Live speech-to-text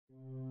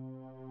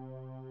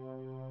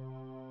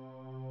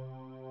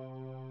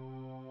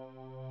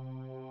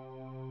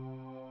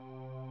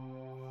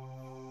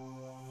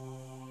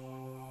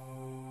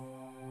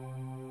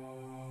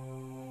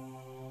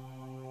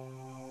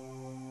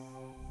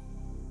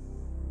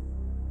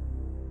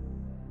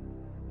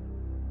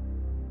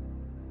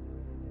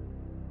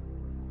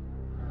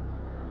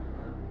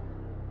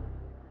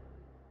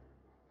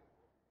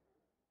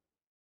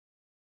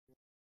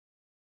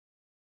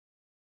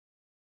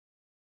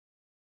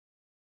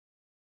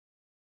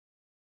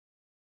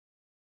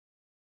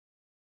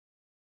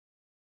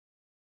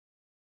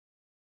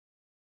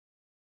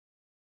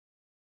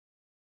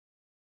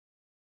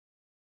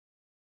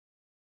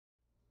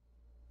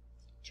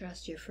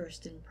Trust your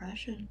first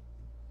impression.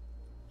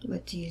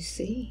 What do you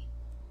see?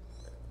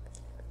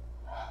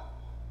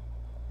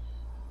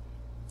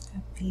 A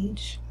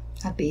beach.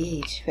 A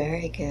beach,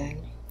 very good.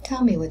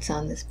 Tell me what's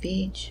on this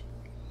beach.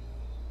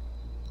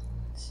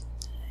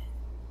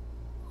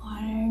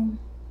 Water.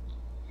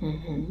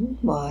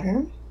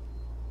 Water.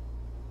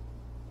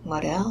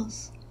 What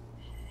else?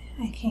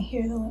 I can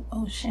hear the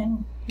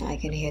ocean. I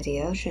can hear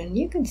the ocean.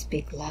 You can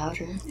speak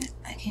louder.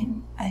 I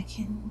can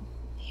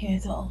hear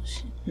the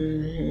ocean.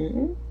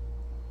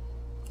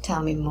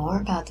 Tell me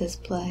more about this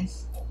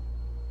place.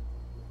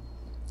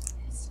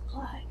 It's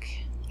black.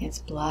 It's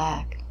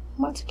black.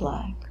 What's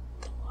black?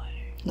 The water.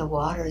 The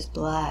water is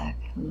black.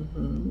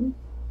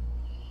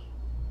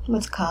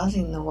 What's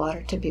causing the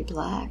water to be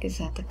black? Is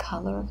that the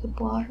color of the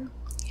water?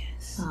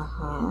 Yes.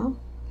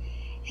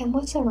 And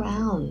what's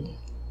around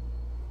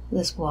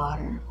this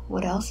water?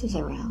 What else is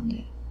around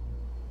it?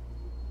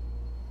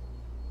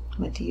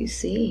 What do you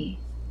see?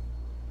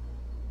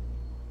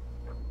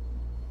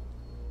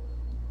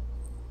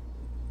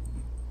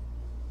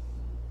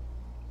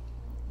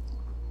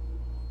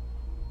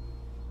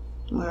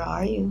 Where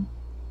are you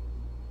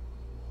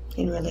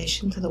in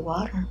relation to the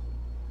water?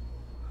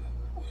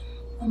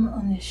 I'm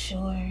on the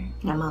shore.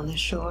 I'm on the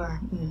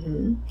shore.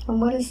 And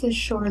what does this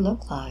shore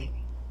look like?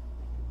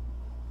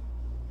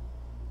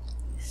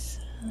 It's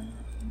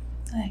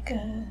like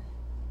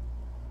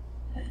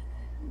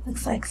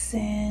looks like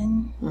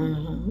sand.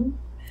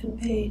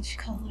 Beige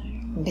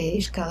color.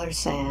 Beige color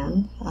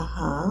sand.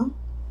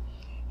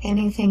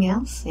 Anything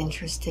else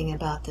interesting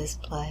about this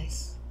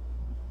place?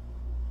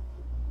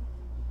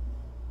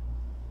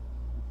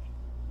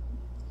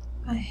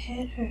 My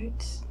head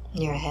hurts.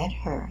 Your head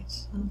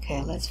hurts.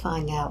 Okay, let's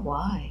find out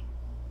why.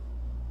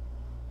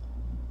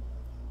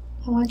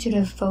 I want you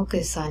to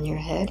focus on your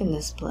head in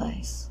this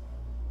place.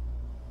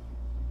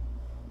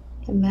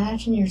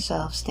 Imagine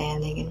yourself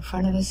standing in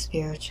front of a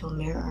spiritual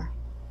mirror.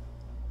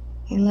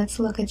 And let's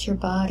look at your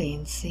body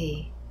and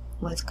see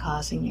what's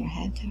causing your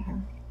head to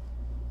hurt.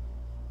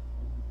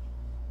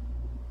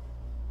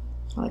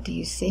 What do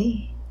you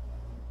see?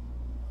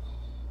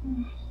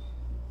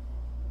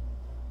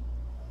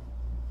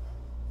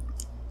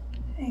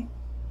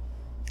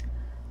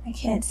 I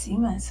can't see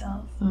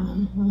myself.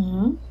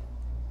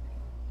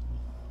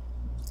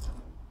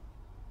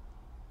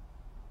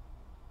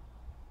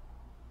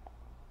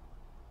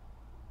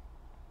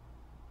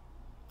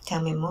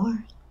 Tell me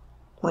more.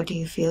 What do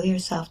you feel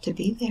yourself to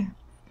be there?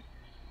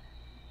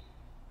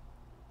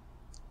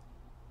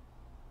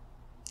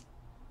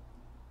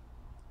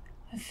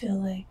 I feel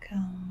like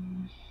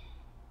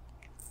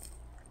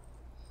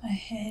my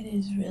head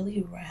is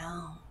really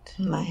round.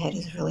 My head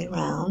is really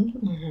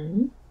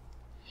round.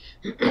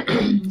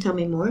 Tell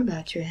me more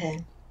about your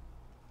head.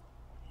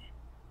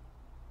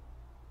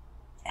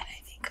 And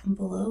I think I'm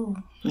blue.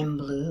 In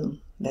blue.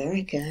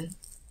 Very good.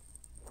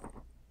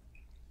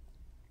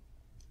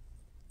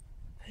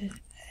 But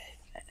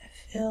I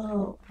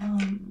feel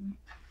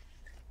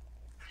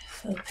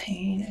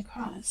pain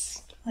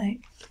across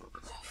like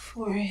the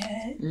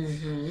forehead.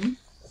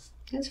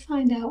 Let's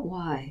find out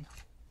why.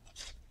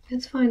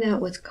 Let's find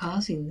out what's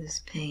causing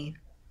this pain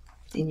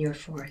in your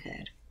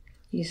forehead.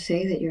 You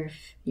say that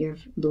you're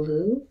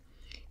blue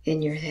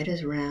and your head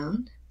is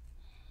round.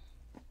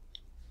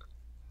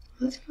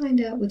 Let's find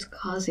out what's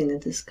causing the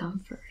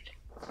discomfort.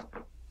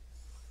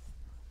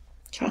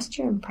 Trust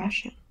your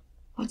impression.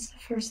 What's the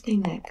first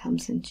thing that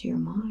comes into your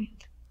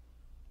mind?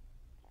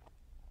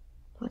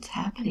 What's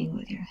happening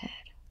with your head?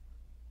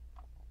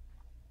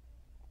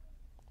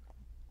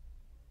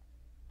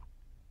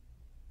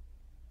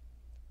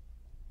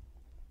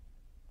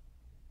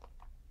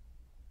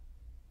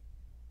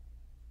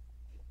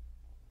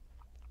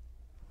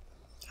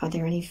 Are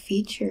there any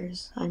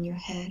features on your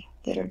head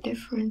that are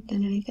different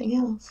than anything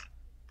else?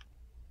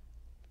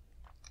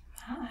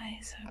 My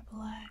eyes are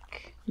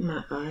black.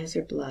 My eyes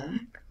are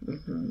black.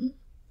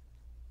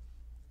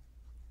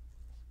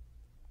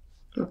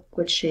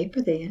 What shape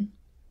are they in?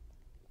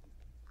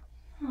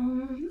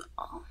 Almond.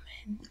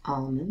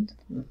 Almond.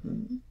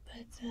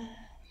 But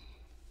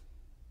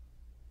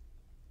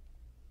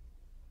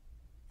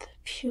the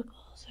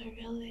pupils are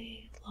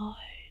really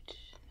large.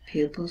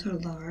 Pupils are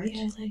large.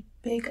 They're like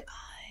big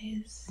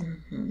eyes.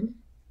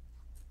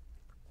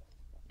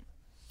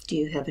 Do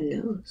you have a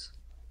nose?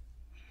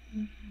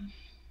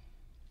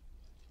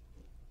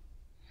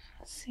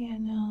 See a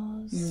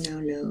nose. No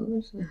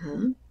nose.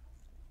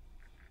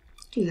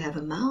 Do you have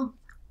a mouth?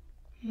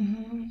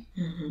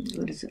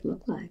 What does it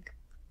look like?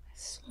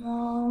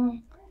 Small.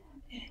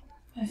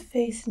 My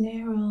face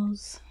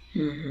narrows.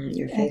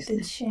 Your face at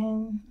the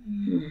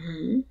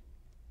chin.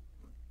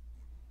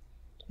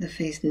 The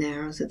face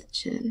narrows at the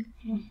chin.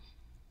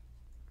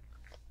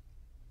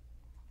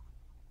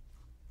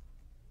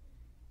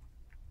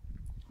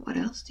 What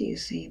else do you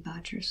see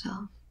about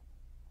yourself?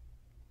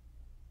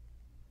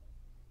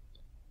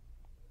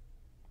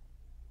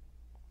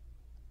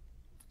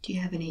 Do you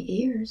have any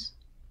ears?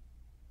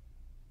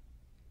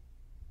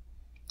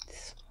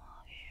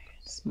 Small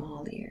ears.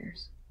 Small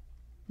ears.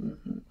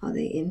 Are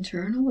they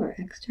internal or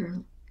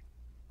external?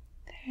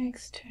 They're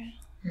external.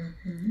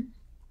 Mm-hmm.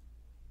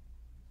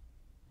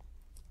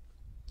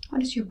 What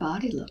does your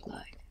body look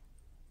like?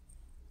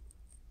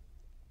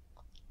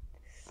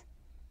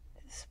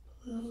 This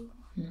blue.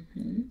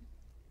 Mm-hmm.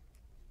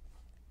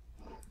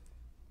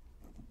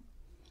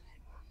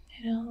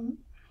 They don't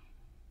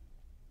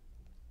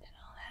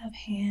have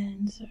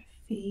hands or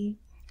feet.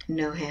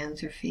 No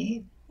hands or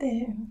feet?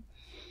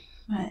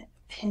 My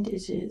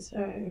appendages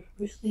are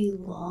really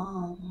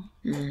long.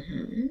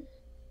 Mm-hmm.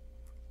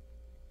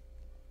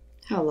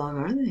 How long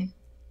are they?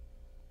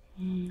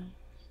 I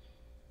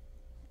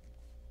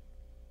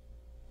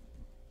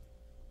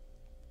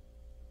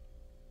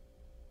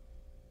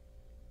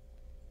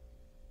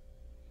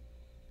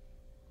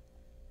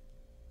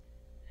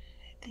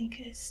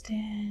think I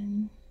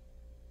stand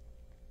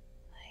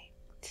like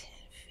 10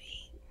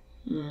 feet.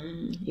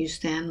 Mm-hmm. You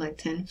stand like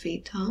 10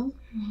 feet tall?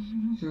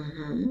 Mm-hmm.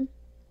 Mm-hmm.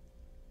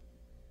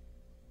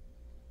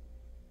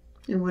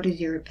 And what do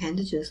your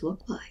appendages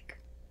look like?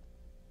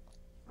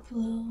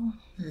 Blue.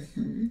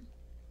 Mm-hmm.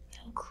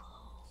 No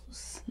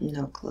clothes.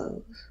 No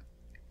clothes.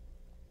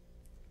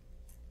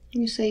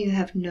 You say you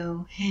have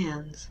no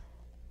hands.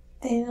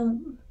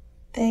 Three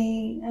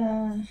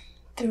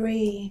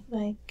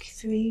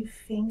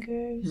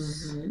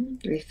fingers. Mm-hmm.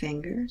 3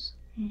 fingers.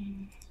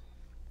 Mm.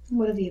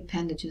 What do the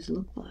appendages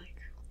look like?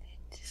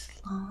 They're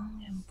just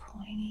long and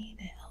pointy.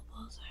 The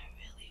elbows are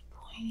really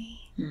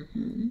pointy.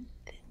 Mm-hmm.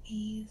 The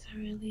knees are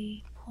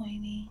really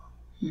pointy.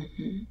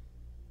 Mm-hmm.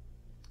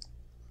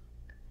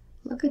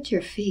 Look at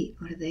your feet.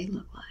 What do they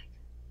look like?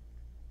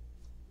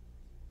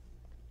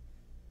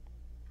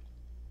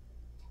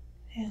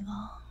 They're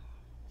long.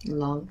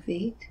 Long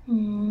feet?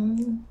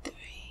 3.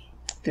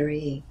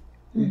 3.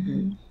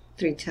 Mm-hmm.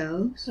 3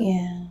 toes?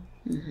 Yeah.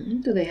 Mm-hmm.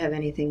 Do they have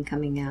anything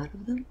coming out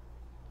of them?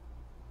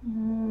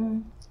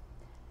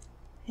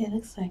 It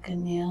looks like a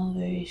nail,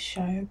 very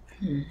sharp,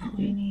 Mm-hmm.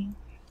 pointing.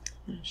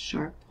 A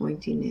sharp,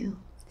 pointy nail.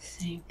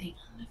 Same thing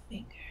on the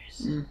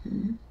fingers.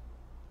 Mm-hmm.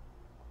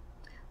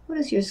 What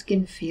does your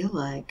skin feel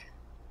like?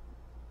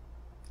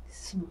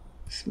 Smooth.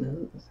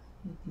 Smooth.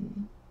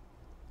 Mm-hmm.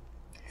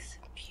 It's a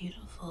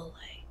beautiful,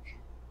 like,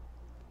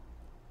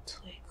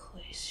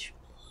 turquoise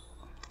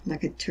blue.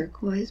 Like a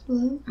turquoise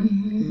blue?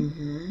 Mm-hmm.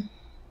 Mm-hmm.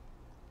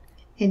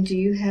 And do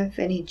you have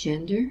any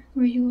gender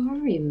where you are?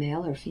 Are you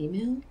male or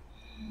female?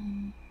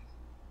 I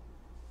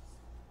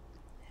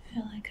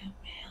feel like I'm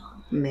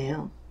male.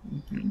 Male.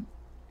 Mm-hmm.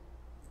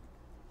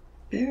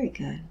 Very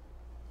good.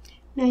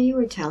 Now, you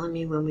were telling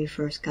me when we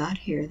first got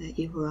here that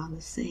you were on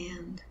the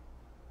sand,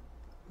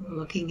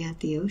 looking at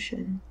the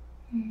ocean.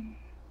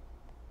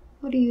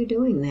 What are you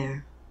doing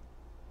there?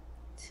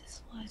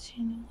 Just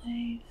watching the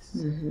waves.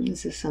 Mm-hmm.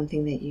 Is this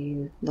something that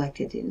you like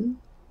to do?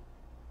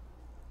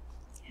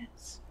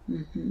 Yes.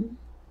 Mm-hmm.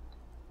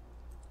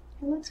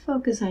 Well, let's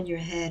focus on your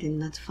head and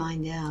let's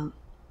find out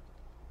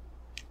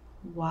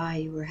why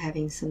you were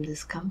having some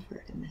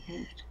discomfort in the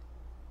head.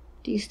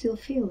 Do you still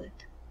feel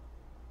it?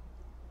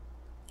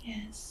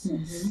 Yes.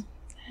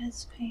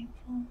 It's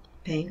painful.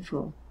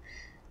 Painful.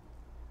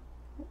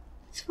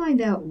 Let's find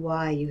out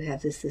why you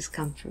have this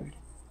discomfort.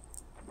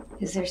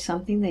 Is there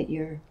something that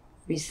you're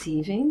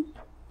receiving?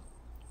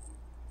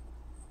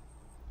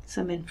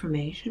 Some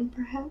information,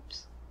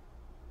 perhaps?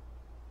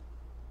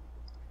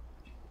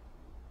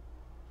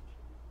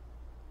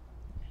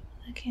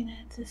 Looking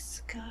at the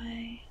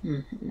sky.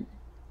 Mm-hmm.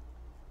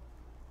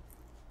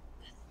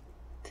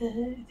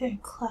 There are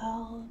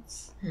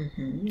clouds.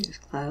 Mm-hmm. There's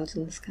clouds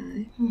in the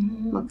sky.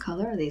 Mm-hmm. What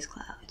color are these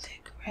clouds? They're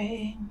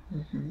gray.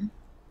 Mm-hmm.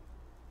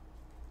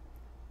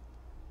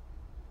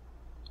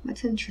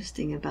 What's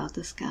interesting about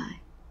the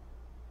sky?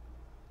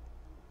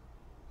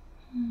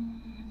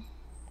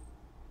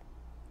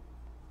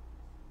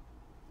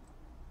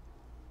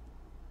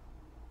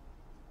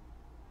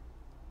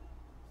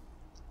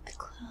 The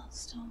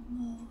clouds don't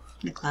move.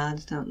 The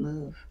clouds don't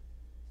move.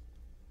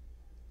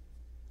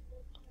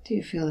 Do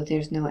you feel that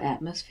there's no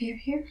atmosphere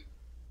here,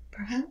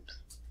 perhaps?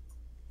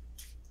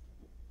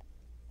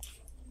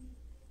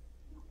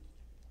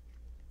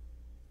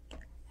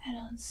 I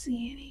don't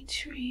see any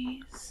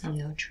trees.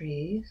 No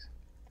trees.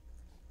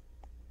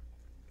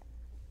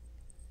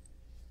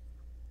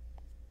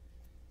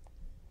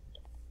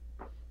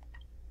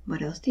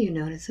 What else do you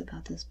notice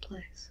about this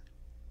place?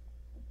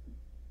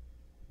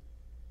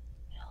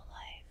 No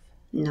life.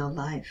 No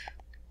life.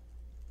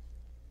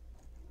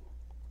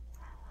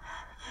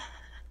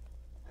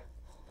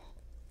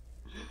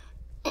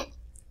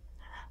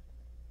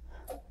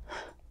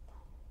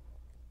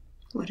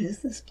 What is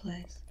this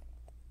place?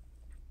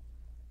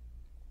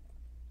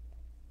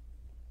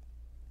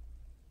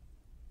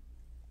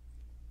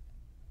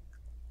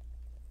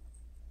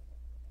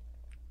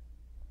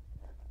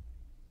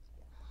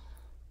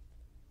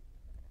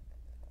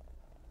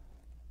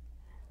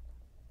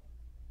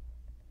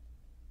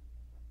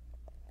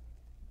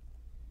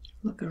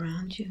 Look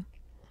around you.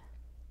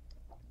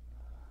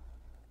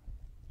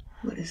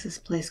 What is this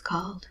place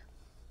called?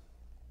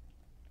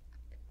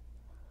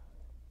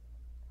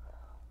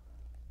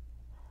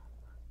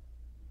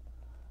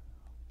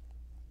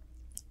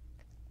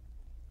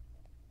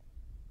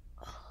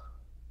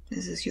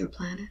 Is this your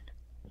planet?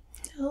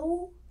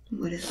 No.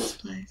 What is this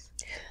place?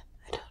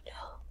 I don't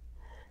know.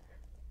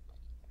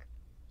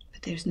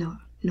 But there's no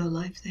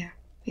life there,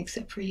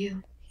 except for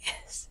you.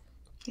 Yes.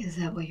 Is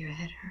that why your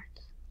head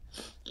hurts?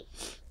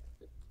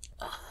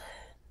 My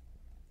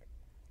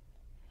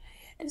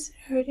head doesn't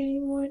hurt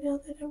anymore now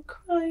that I'm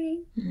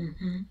crying.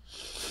 Mm-hmm.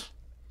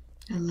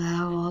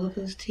 Allow all of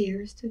those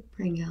tears to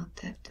bring out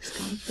that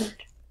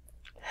discomfort.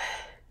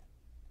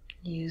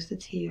 Use the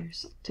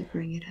tears to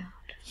bring it out.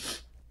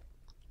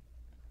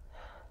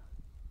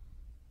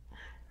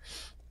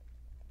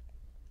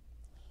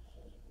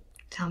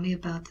 Tell me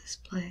about this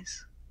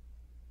place.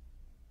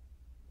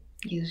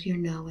 Use your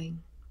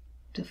knowing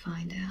to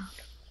find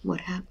out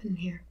what happened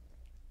here.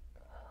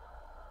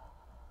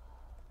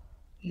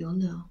 You'll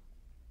know.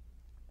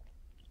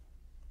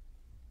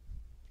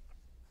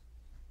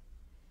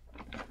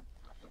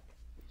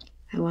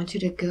 I want you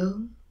to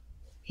go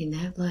in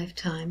that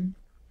lifetime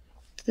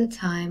to the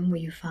time where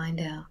you find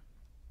out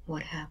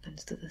what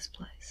happens to this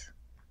place.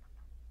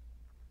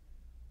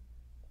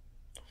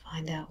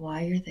 Find out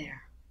why you're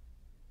there.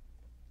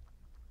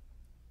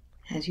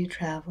 As you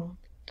travel,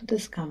 the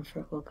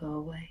discomfort will go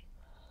away.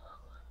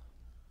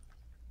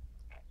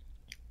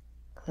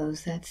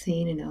 Close that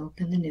scene and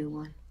open the new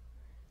one,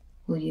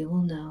 where you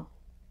will know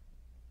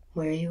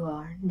where you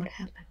are and what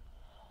happened.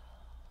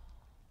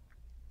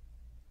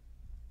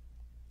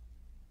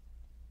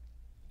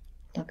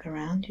 Look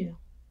around you.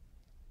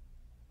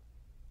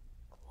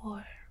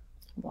 War.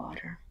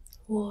 Water.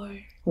 War.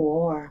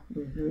 War.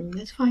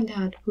 Let's find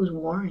out who's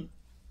warring.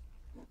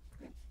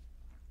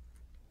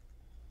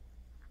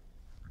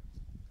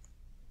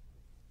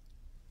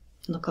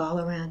 Look all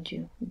around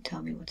you and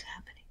tell me what's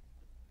happening.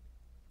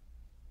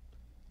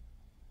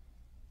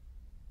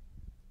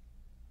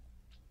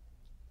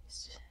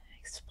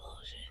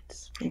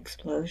 Explosions.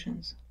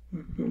 Explosions.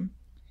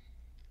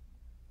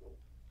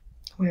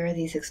 Where are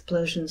these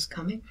explosions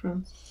coming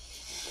from?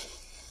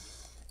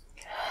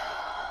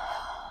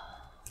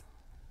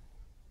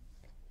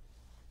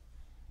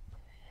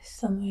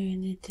 Somewhere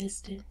in the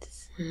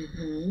distance.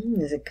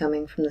 Is it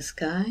coming from the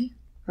sky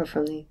or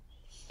from the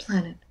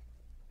planet?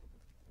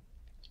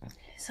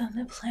 It's on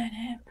the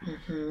planet.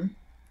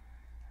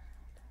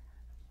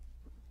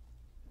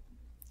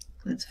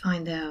 Let's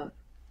find out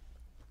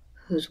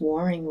who's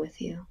warring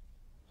with you.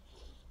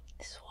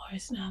 This war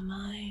is not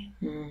mine.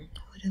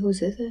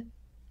 Whose is it?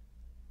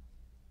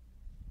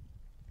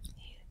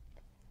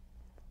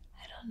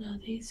 I don't know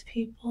these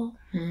people.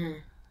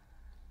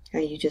 Are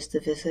you just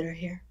a visitor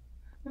here?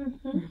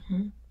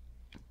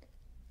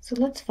 So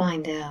let's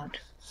find out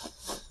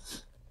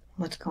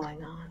what's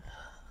going on,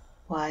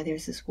 why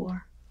there's this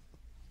war.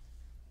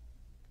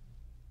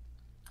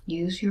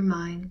 Use your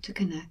mind to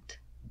connect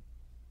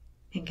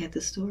and get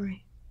the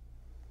story.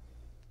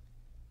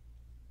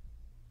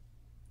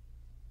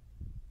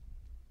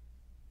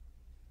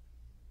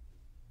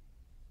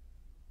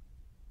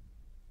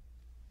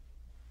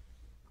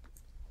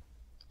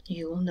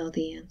 You will know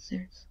the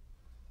answers.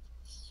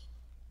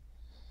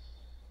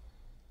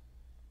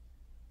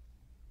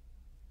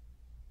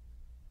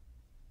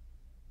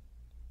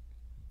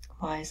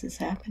 Why is this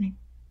happening?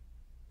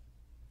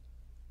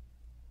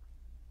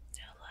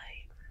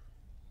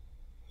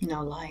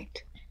 No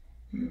light.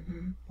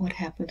 What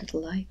happened to the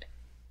light?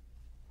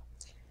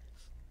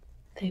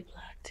 They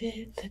blocked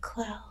it, the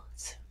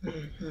clouds.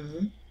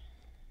 And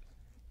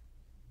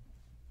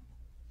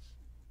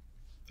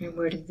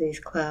where did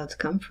these clouds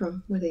come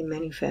from? Were they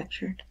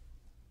manufactured?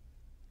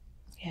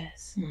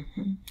 Yes.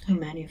 Who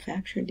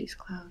manufactured these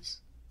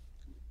clouds?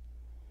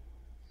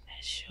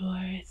 I'm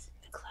sure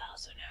the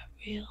clouds are not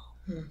real.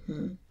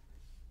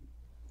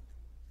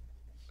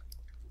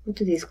 What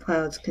do these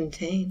clouds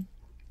contain?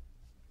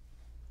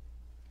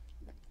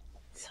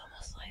 It's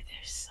almost like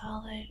they're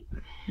solid.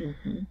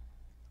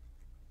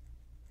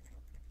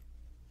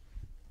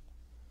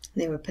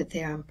 They were put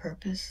there on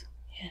purpose?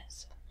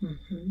 Yes.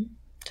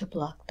 To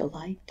block the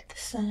light? The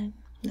sun.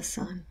 The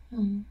sun.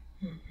 That's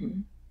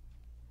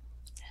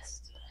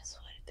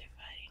what they're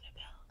fighting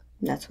about.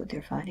 That's what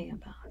they're fighting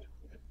about.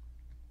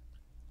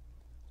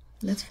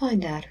 Let's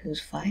find out who's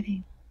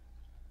fighting.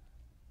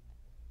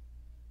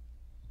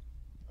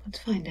 Let's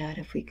find out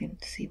if we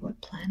can see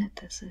what planet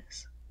this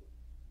is.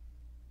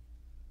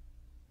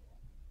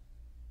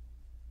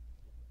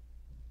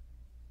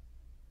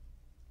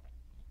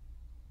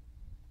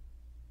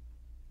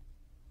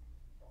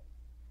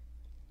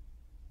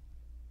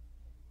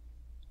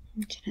 I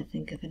want you to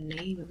think of a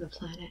name of the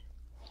planet.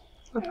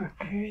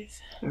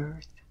 Earth.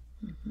 Earth.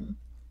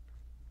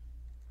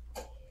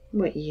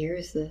 What year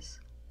is this?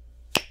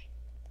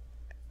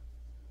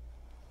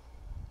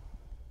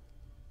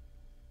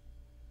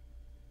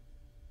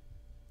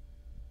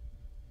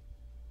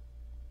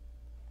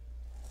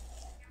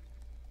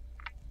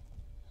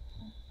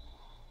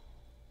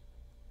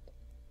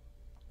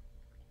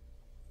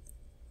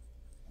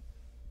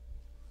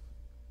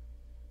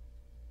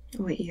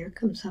 What year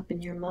comes up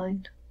in your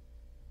mind?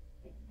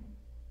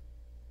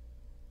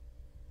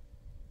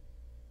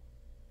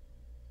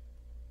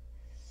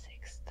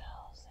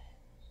 6,000.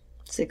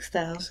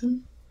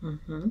 6,000?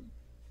 Mm-hmm.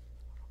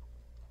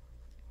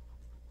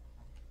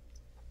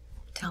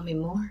 Tell me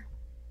more.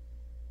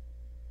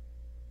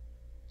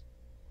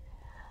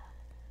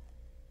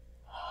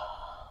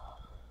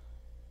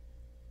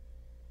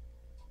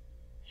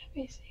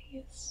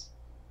 Everything is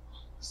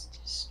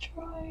almost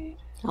destroyed.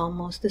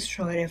 Almost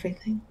destroyed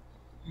everything?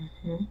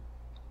 Mm-hmm.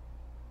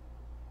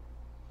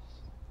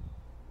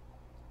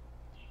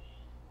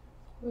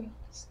 The world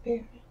is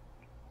barren.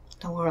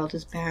 The world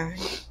is barren.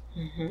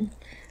 Mm-hmm.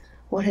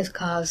 What has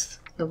caused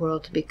the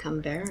world to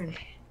become barren?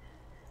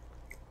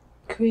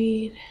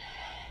 Greed.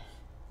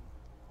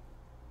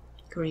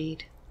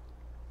 Greed.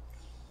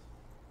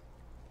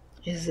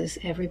 Is this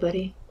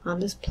everybody on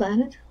this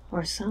planet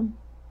or some?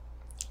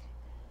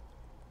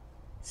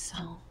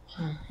 Some.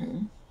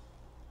 Mm-hmm.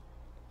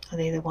 Are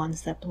they the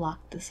ones that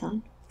block the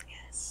sun?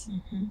 Yes.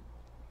 Mm-hmm.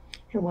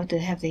 And what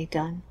have they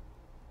done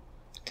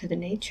to the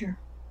nature?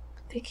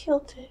 They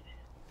killed it.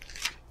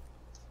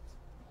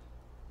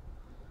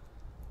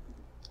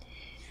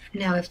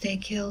 Now, if they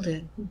killed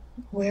it,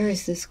 where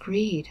is this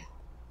greed?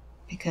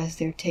 Because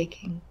they're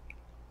taking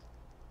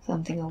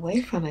something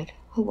away from it.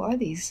 Who are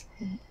these?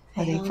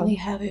 They only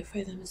have it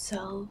for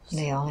themselves.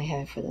 They only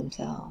have it for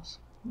themselves.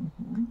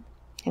 Mm-hmm.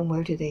 And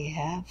where do they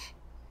have?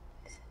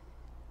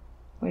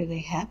 Where do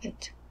they have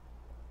it?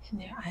 In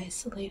their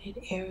isolated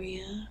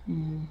area.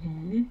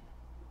 Mm-hmm.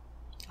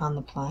 On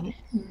the planet?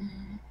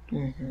 Mm-hmm.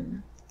 Mm-hmm.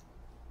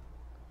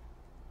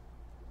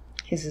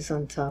 Is this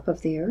on top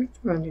of the earth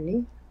or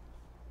underneath?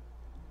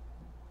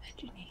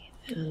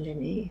 Underneath.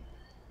 Underneath.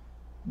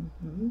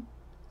 Mm-hmm.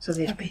 So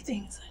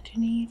everything's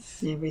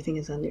underneath. Everything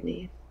is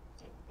underneath.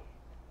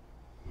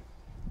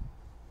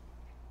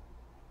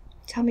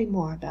 Tell me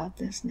more about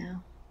this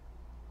now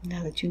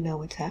that you know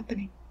what's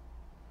happening.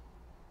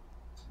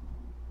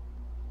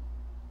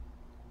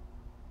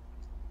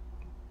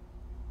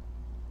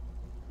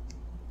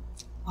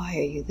 Why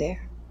are you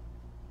there?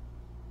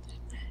 I'm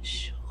not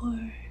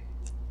sure.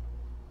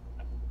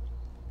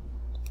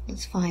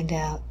 Let's find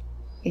out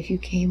if you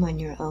came on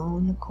your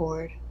own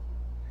accord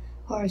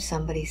or if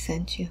somebody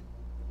sent you.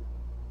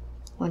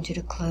 I want you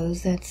to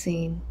close that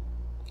scene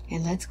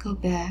and let's go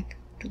back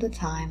to the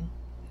time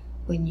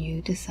when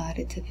you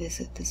decided to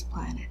visit this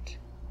planet.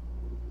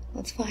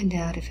 Let's find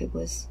out if it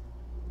was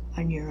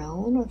on your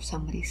own or if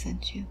somebody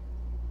sent you.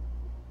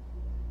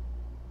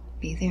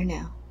 Be there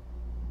now.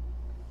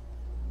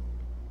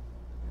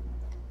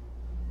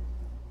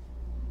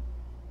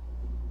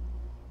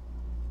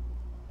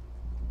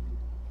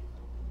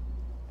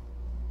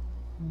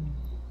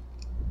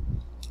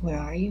 Where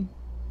are you?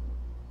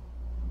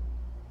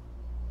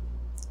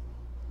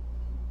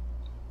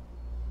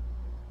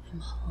 I'm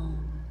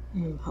home.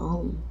 I'm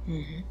home.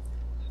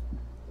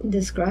 Mm-hmm.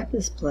 Describe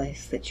this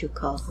place that you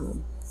call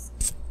home.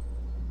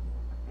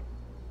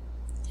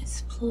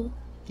 It's blue.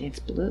 It's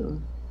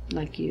blue,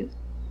 like you.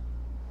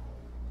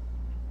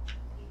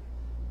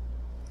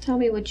 Tell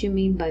me what you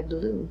mean by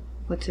blue.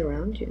 What's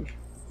around you?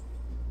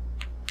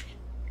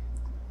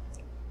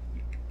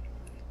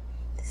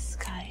 The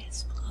sky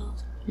is blue.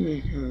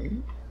 Mm-hmm.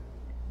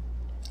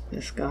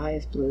 The sky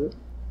is blue.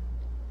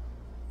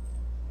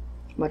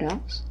 What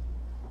else?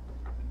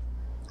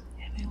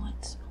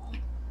 Everyone's blue.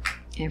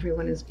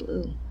 Everyone is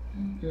blue.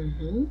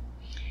 Mm-hmm.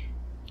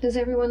 Does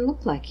everyone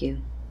look like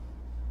you?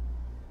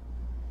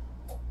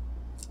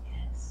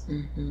 Yes.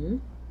 Mm-hmm.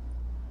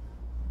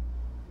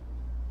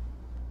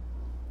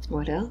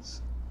 What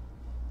else?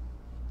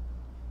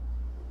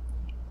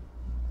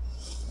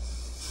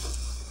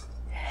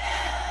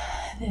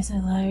 There's a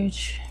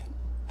large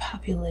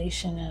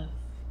population of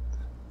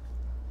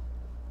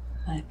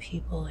my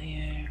people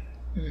here.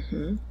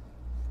 Mm-hmm.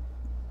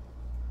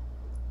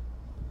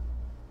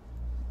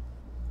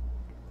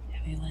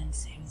 Everyone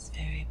seems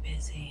very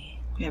busy.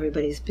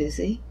 Everybody's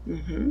busy.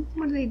 Mm-hmm.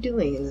 What are they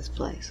doing in this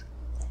place?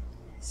 I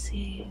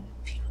see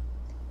people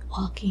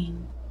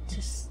walking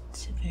just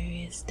to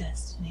various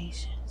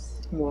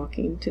destinations.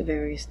 Walking to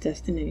various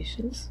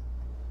destinations.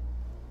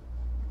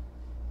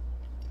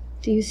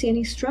 Do you see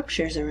any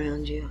structures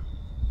around you?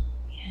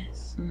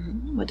 Yes.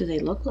 Mm-hmm. What do they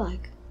look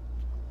like?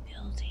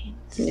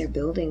 Buildings. They're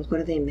buildings.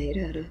 What are they made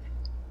out of?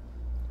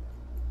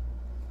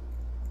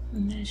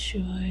 I'm not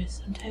sure.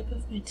 Some type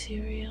of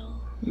material.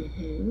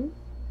 Mm-hmm.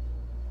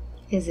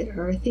 Is it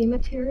earthy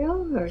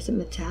material or is it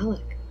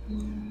metallic?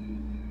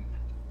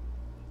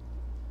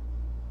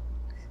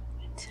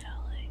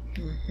 Metallic.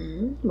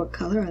 Mm-hmm. What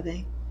color are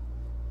they?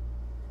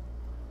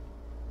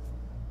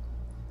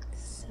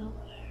 Silver.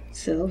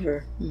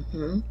 Silver.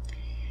 Mm-hmm.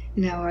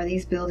 Now, are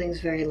these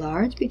buildings very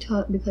large?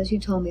 Because you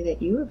told me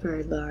that you were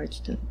very large,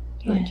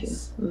 aren't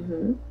Yes. you?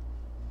 Mm-hmm.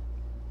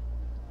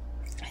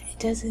 It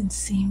doesn't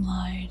seem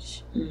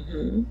large.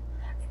 Mm-hmm.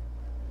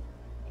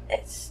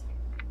 It's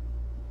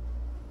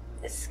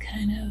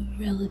kind of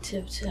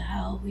relative to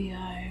how we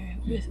are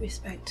with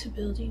respect to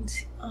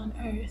buildings on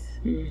Earth.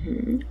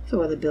 Mm-hmm.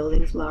 So are the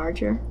buildings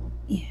larger?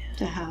 Yeah.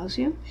 To house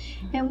you?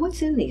 And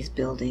what's in these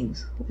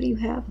buildings? What do you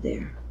have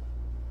there?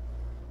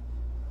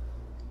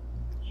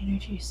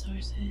 Energy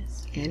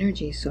sources.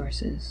 Energy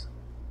sources.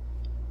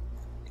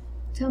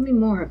 Tell me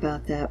more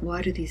about that.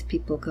 Why do these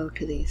people go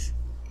to these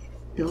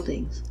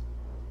buildings?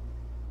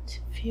 To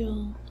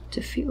fuel.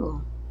 To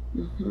fuel.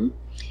 Mm-hmm.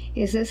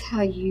 Is this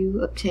how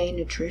you obtain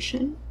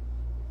nutrition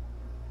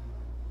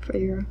for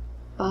your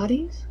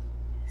bodies?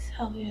 It's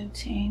how we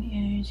obtain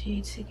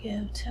energy to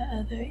give to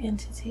other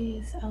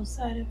entities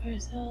outside of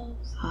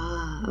ourselves.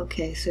 Ah,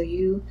 okay. So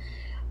you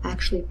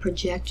actually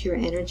project your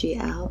energy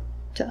out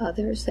to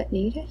others that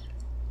need it?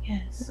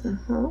 Yes.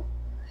 Uh-huh.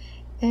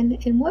 And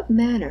in what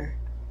manner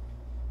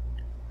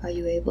are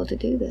you able to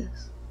do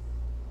this?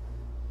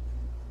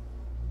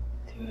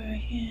 Through our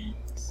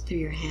hands. Through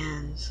your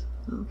hands.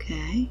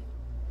 Okay.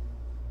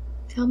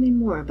 Tell me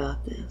more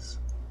about this.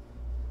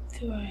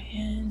 Through our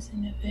hands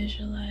and the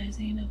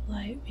visualizing of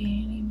light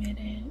being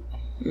emitted.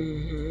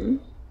 Mm-hmm.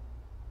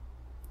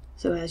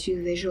 So as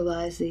you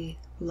visualize the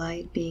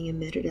light being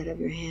emitted out of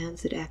your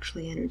hands, it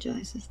actually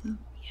energizes them?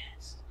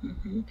 Yes.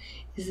 Mm-hmm.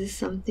 Is this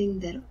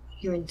something that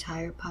your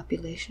entire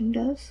population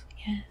does?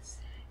 Yes.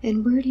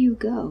 And where do you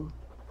go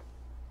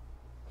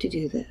to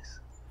do this?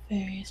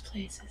 Various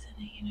places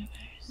in the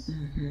universe.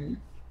 Mm-hmm.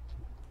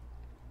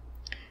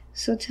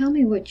 So tell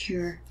me what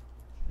you're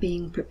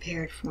being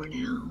prepared for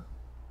now.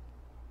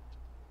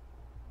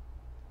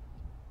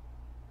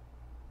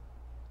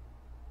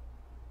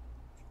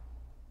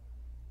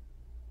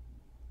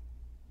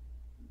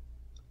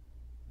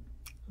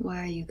 Why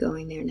are you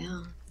going there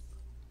now?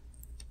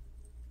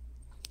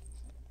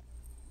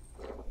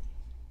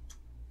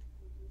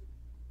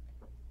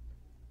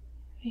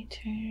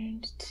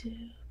 Returned to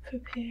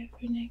prepare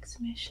for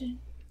next mission.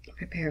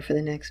 Prepare for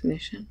the next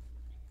mission.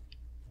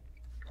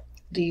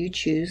 Do you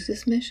choose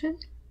this mission?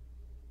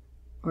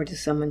 Or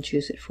does someone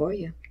choose it for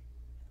you?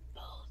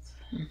 Both.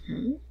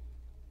 Mm-hmm.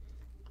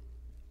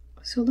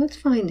 So let's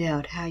find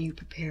out how you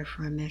prepare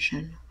for a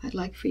mission. I'd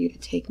like for you to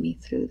take me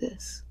through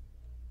this.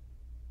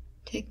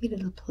 Take me to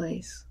the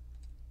place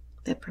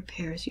that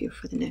prepares you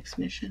for the next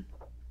mission.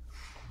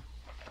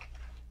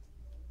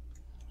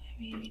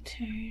 We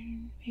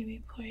return, we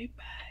report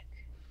back.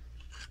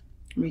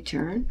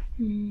 Return?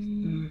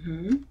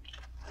 Mm-hmm.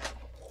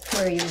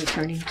 Where are you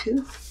returning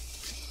to?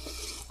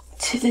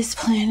 To this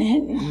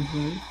planet.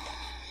 Mm-hmm.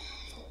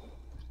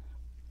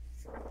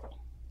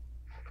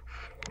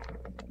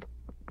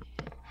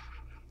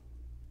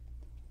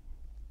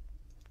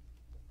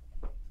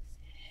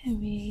 And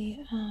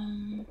we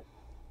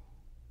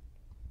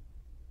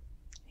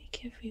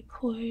give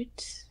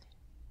reports.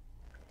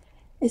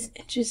 It's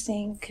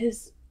interesting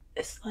because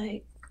it's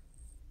like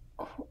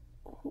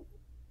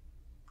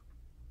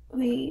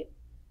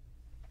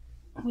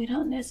we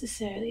don't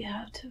necessarily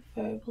have to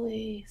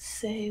verbally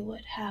say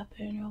what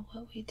happened or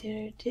what we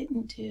did or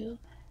didn't do.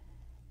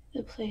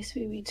 The place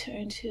we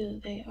return to,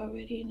 they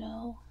already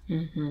know.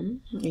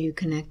 Mm-hmm. Are you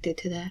connected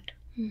to that?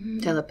 Mm-hmm.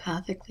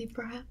 Telepathically,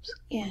 perhaps?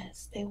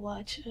 Yes, they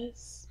watch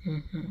us.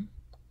 Mm-hmm.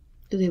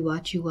 Do they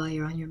watch you while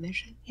you're on your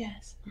mission?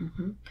 Yes.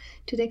 Mm-hmm.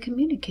 Do they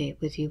communicate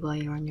with you while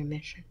you're on your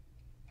mission?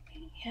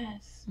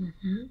 Yes.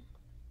 Mm-hmm.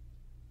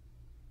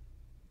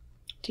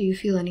 Do you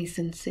feel any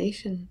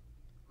sensation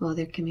while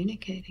they're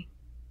communicating?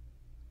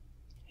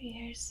 We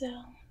hear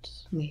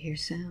sounds. We hear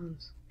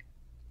sounds.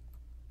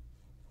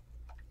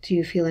 Do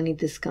you feel any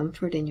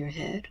discomfort in your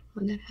head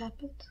when that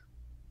happens?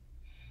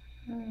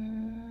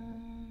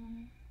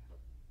 No.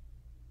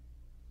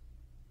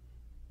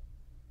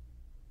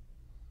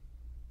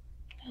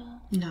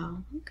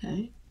 No?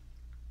 Okay.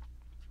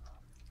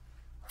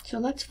 So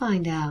let's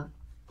find out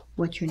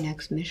what your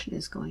next mission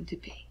is going to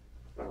be.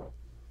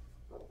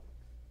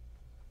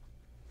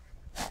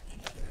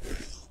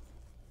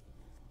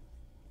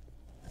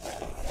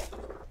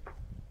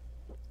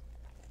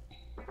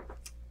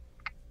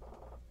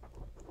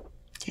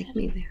 Take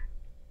me there.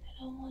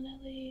 I don't want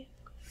to leave.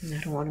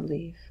 I don't want to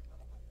leave.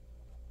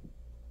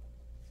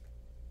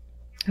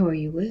 Who are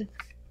you with?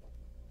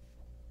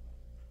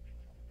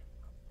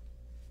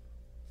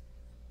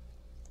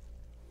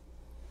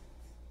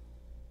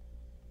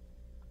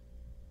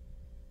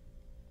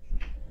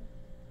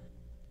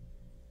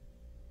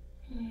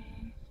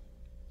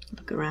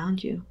 Look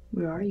around you.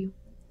 Where are you?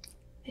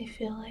 They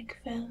feel like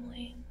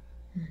family.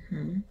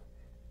 Mm-hmm.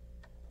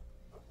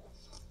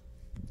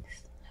 I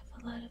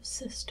have a lot of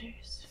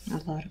sisters. A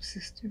lot of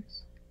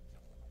sisters.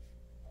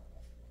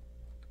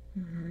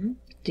 Mm-hmm.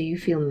 Do you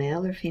feel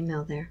male or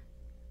female there?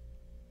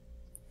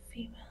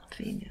 Female.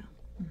 Female.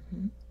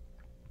 Mm-hmm.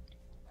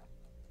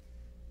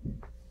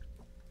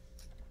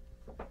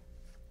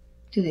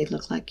 Do they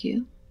look like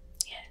you?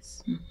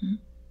 Yes. Mm-hmm.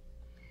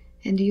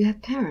 And do you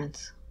have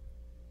parents?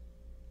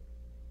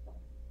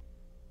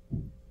 No.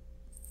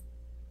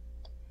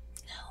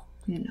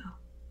 You know.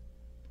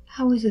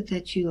 How is it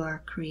that you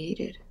are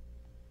created?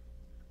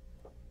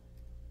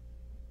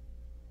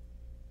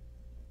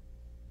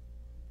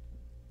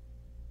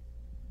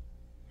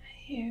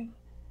 Here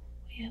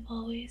we have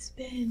always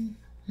been.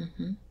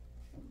 Mm-hmm.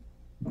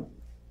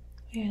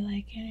 We are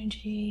like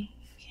energy,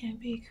 can't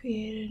be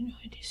created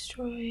nor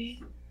destroyed.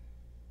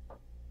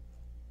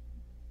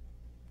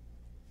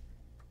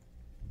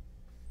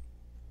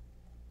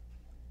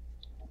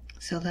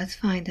 So let's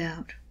find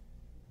out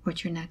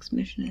what your next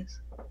mission is.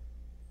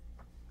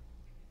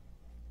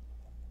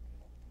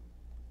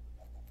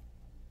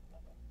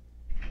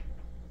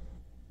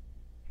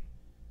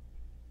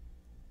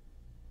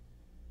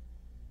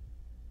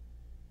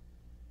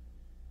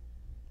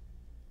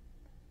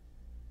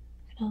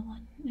 I don't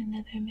want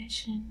another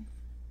mission.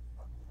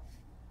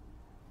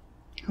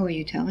 Who are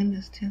you telling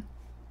this to?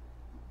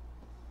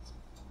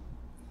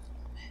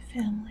 My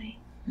family.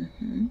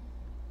 Mm-hmm.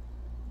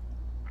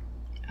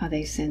 Are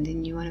they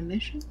sending you on a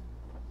mission?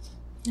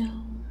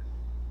 No.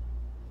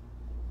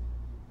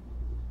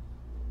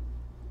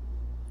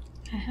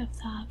 I have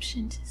the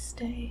option to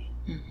stay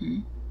Mm-hmm.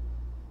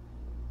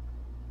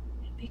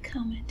 and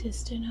become a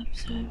distant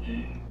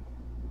observer.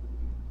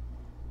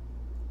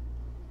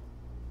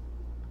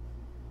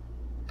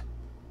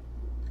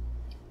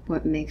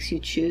 What makes you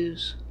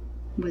choose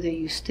whether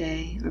you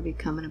stay or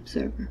become an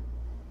observer?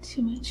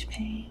 Too much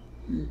pain.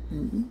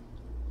 Mm-hmm.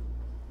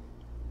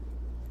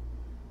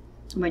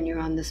 When you're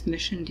on this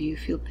mission, do you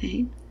feel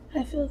pain?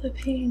 I feel the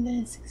pain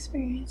that is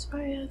experienced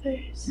by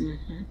others.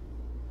 Mm-hmm.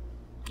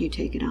 You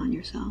take it on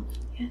yourself.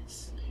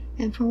 Yes.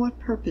 And for what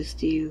purpose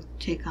do you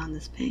take on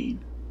this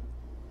pain?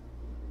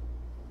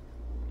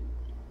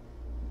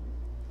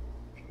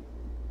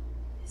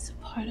 It's a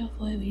part of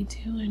what we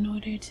do in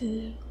order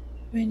to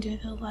render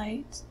the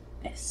light.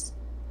 It's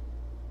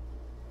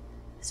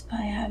by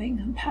having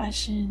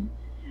compassion,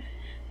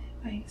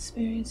 by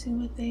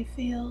experiencing what they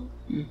feel.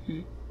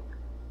 Mm-hmm.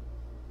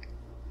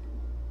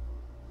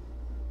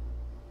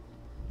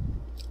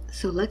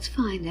 So let's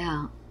find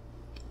out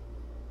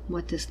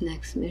what this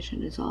next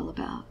mission is all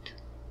about.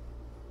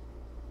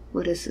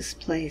 What is this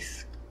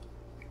place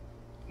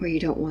where you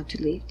don't want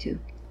to leave to?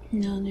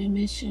 No new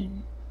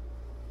mission.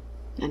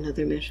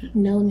 Another mission?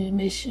 No new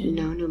mission.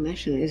 No new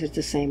mission. Is it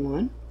the same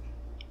one?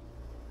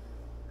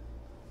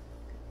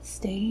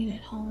 Staying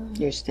at home.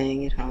 You're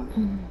staying at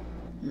home.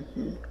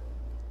 Mm-hmm.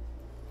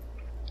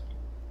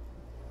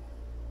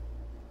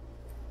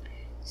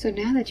 So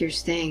now that you're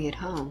staying at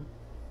home,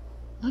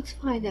 let's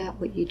find out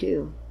what you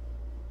do.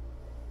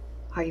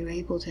 Are you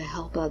able to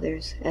help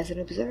others as an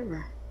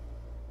observer?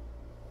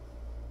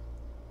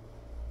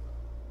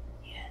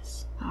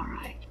 Yes. All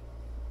right.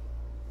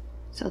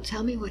 So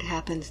tell me what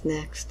happens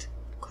next.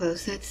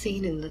 Close that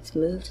scene and let's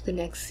move to the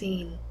next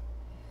scene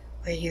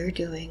where you're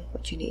doing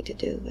what you need to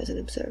do as an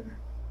observer.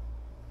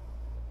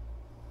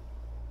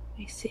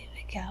 We see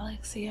the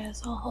galaxy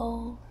as a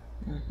whole.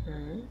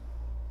 Mm-hmm.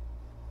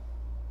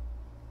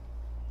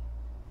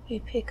 We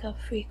pick up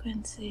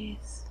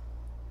frequencies.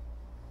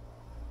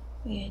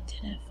 We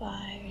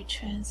identify or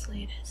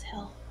translate as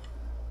help.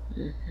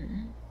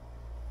 Mm-hmm.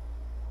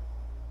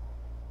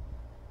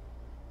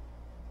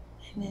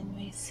 And then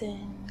we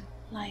send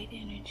light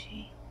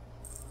energy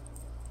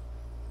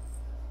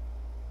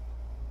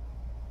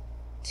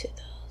to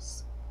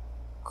those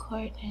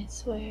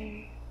coordinates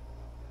where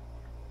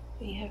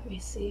we have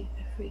received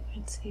the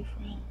frequency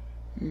from.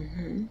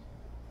 Mm-hmm.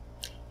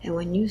 And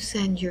when you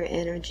send your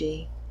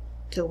energy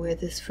to where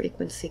this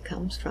frequency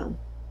comes from,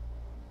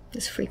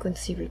 this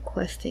frequency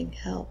requesting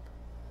help,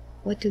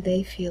 what do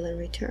they feel in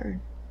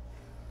return?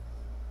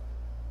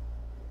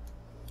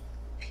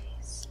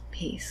 Peace.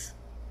 Peace.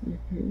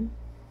 Mm-hmm.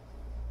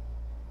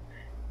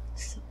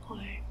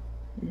 Support.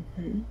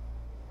 Mm-hmm.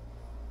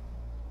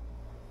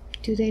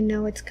 Do they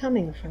know it's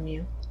coming from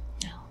you?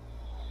 No.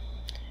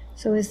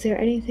 So is there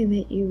anything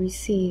that you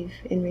receive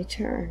in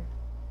return?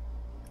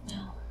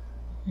 No.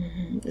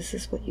 Mm-hmm. This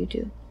is what you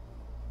do.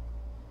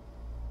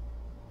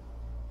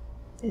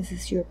 Is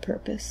this your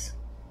purpose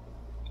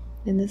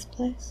in this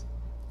place?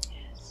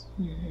 Yes.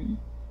 Mm-hmm.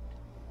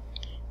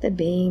 The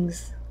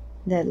beings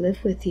that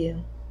live with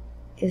you,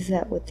 is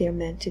that what they're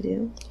meant to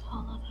do?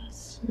 All of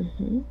us.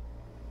 Mm-hmm.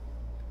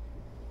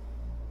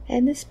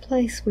 And this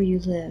place where you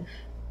live,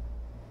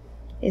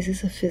 is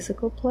this a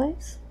physical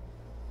place?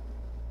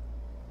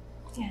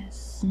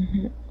 Yes.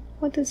 Mm-hmm.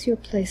 What does your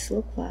place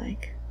look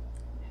like?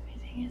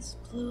 Everything is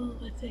blue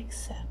with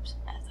except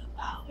at the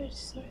power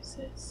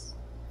sources.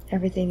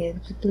 Everything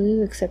is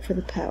blue except for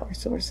the power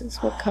sources.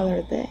 What color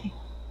are they?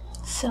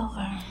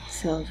 Silver.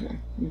 Silver.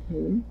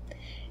 Mm-hmm.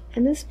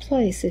 And this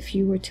place, if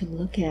you were to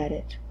look at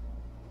it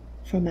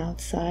from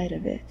outside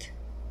of it,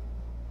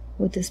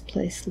 would this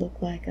place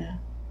look like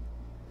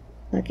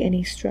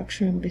any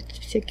structure in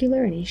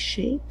particular, any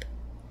shape?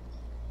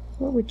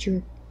 What would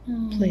your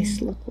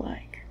place look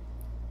like?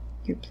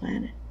 Your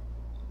planet?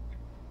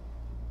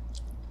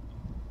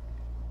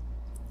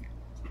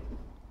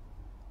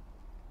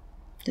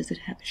 Does it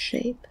have a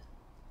shape?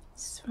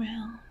 It's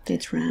round.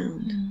 It's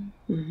round.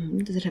 Mm-hmm.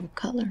 Does it have a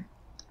color?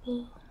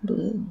 Blue.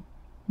 Blue.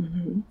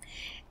 Mm-hmm.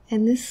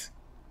 And this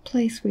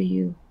place where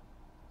you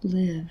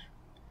live,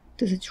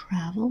 does it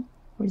travel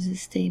or does it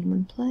stay in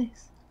one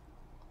place?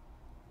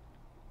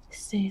 It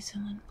stays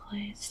in one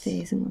place.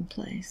 Stays in one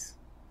place.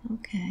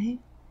 Okay.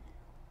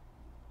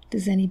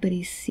 Does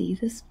anybody see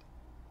this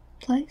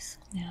place?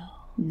 No.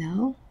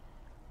 No?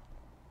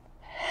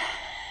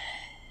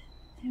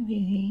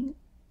 We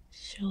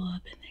show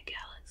up in the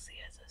galaxy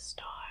as a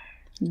star.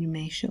 You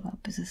may show up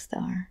as a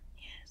star.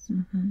 Yes.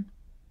 Mm-hmm.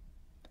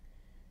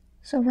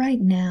 So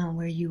right now,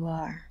 where you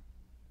are,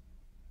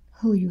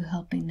 who are you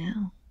helping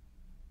now?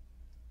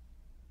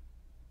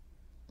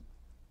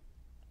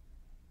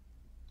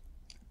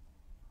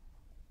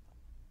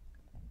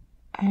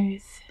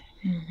 Earth.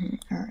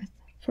 Earth.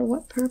 For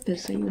what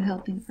purpose are you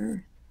helping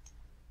Earth?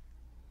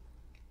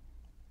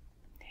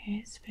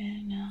 There's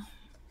been a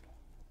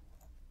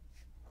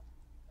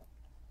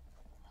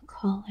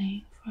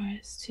calling for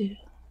us to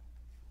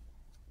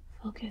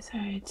focus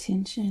our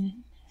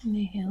attention on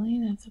the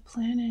healing of the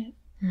planet.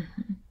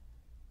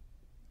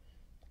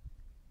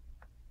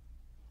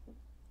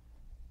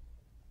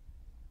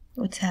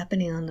 What's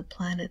happening on the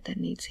planet that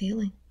needs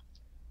healing?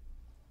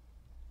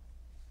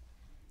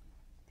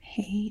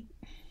 Hate.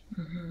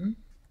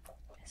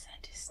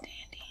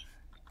 Misunderstanding.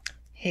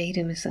 Hate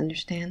and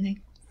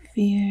misunderstanding.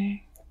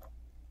 Fear.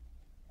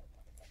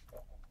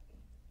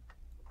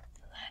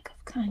 Lack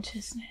of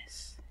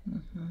consciousness.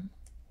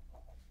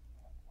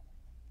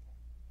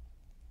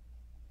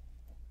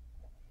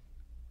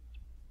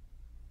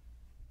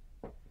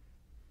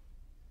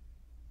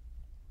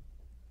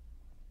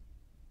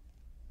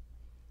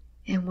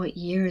 And what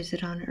year is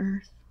it on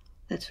Earth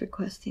that's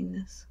requesting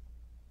this?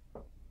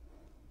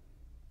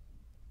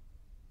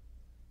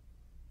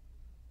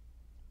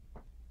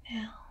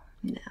 Now.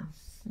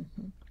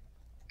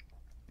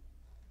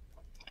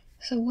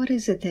 So what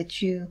is it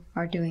that you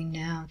are doing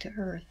now to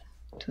Earth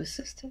to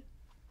assist it?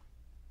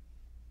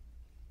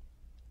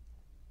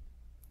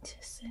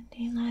 Just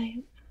sending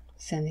light.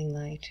 Sending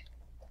light.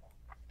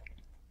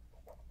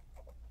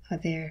 Are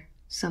there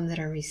some that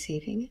are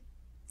receiving it?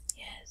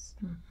 Yes.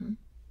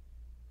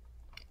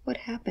 What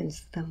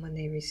happens to them when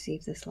they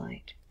receive this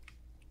light?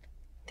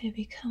 They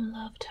become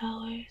love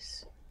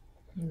towers.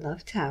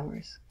 Love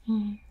towers.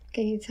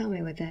 Can you tell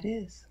me what that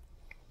is?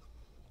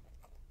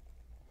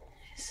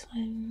 It's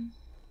when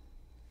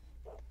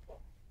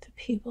the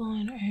people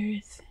on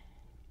Earth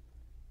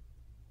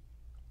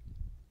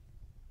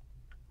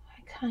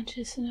are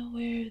conscious and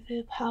aware of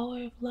the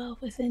power of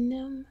love within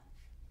them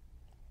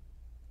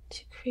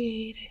to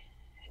create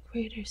a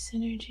greater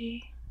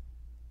synergy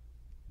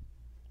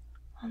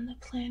on the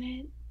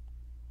planet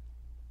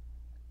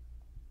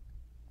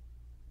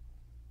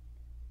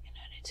in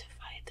order to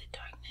fight the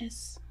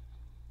darkness.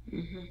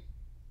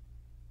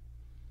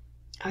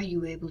 Are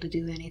you able to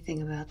do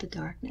anything about the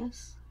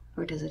darkness?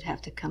 Or does it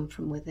have to come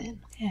from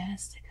within? It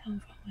has to come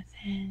from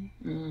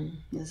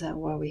within. Is that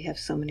why we have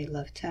so many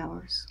love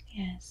towers?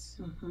 Yes.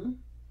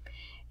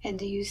 And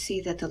do you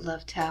see that the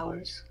love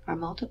towers are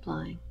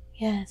multiplying?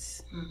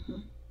 Yes.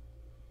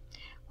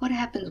 What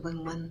happens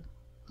when one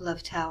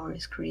love tower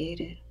is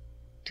created?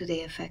 Do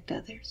they affect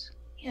others?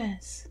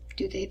 Yes.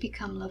 Do they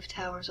become love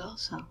towers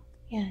also?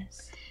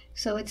 Yes.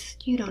 So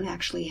you don't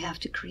actually have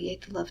to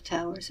create the love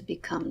towers, it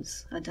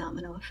becomes a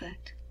domino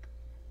effect.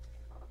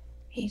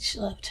 Each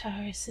love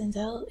tower sends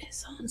out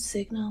its own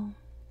signal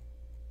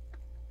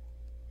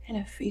and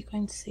a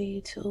frequency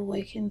to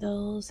awaken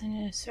those in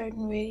a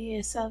certain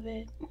radius of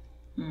it.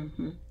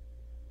 And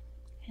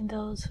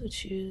those who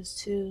choose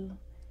to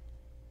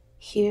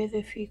hear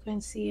the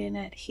frequency and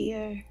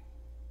adhere,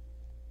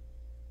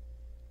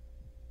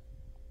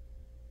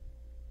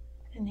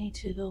 then they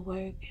do the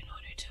work in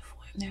order to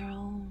form their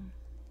own.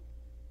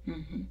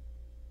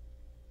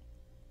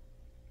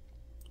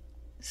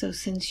 So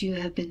since you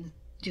have been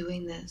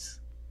doing this,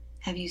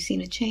 have you seen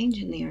a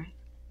change in the Earth?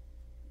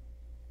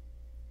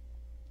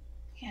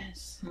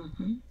 Yes.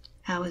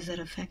 How is that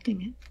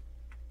affecting it?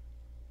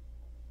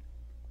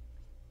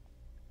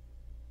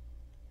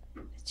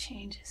 The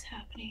change is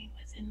happening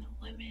within the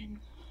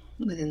women.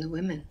 Within the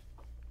women?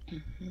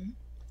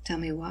 Tell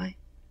me why.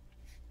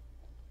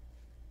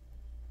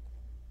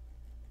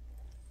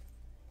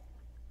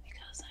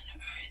 Because on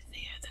Earth,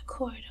 they are the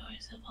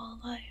corridors of all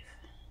life.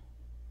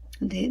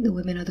 The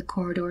women are the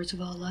corridors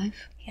of all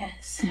life?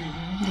 Yes.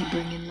 They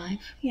bring in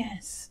life?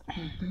 Yes.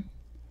 And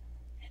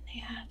they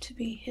have to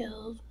be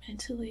healed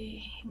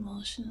mentally,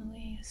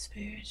 emotionally,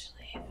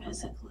 spiritually,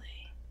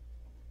 physically.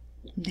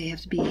 They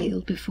have to be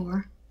healed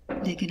before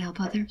they can help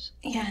others?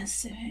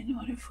 Yes, in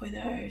order for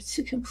the Earth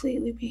to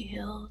completely be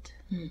healed.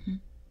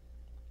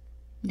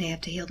 They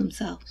have to heal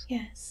themselves?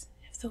 Yes.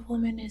 If the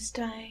woman is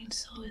dying,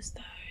 so is the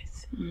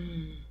Earth.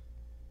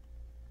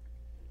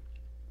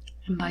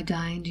 And by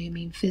dying, do you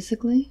mean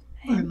physically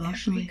or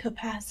emotionally? Every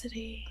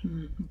capacity.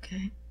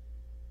 Okay.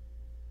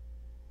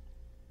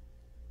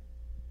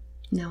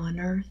 Now on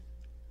Earth,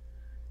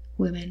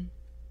 women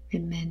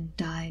and men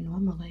die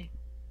normally.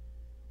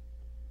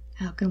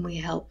 How can we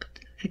help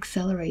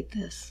accelerate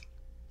this,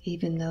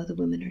 even though the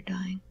women are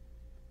dying?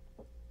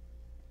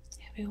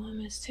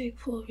 Everyone must take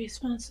full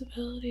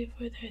responsibility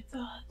for their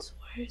thoughts,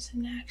 words,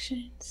 and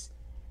actions,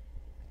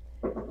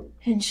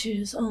 and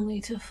choose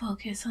only to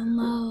focus on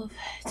love,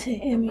 to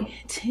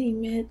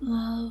emit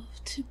love,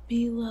 to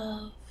be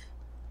love.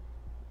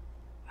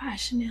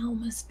 Rationale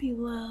must be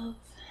love,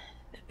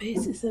 the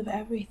basis of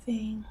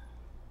everything.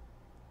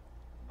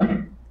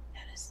 That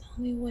is the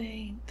only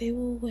way they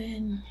will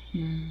win.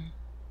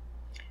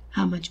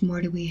 How much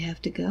more do we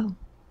have to go?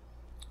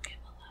 We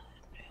have a long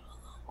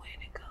way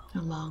to go.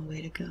 A long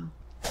way to go.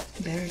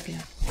 Very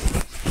good.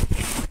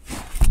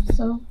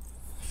 So,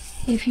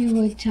 if you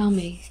would tell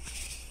me,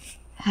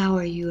 how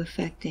are you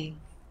affecting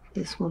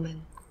this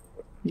woman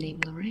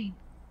named Lorraine?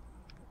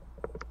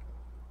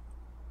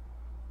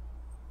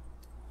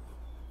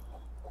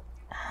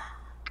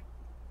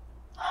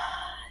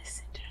 I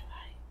send her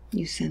light.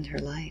 You send her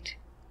light.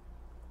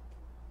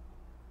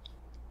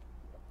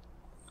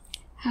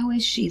 How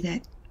is she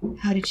that?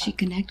 How did she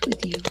connect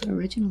with you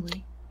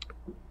originally?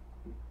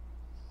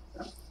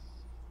 I've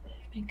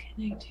been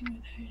connecting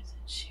with her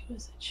since she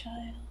was a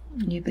child.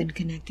 You've been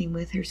connecting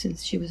with her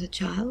since she was a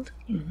child?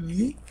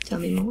 Mm-hmm. Tell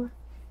me more.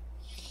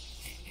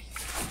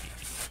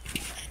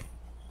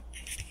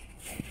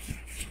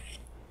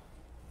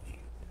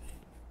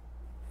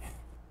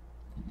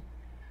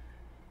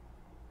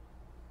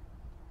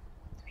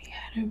 We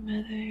had her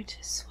mother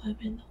to swim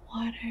in the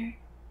water.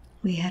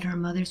 We had her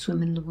mother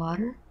swim in the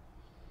water?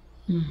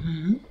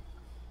 Mm-hmm.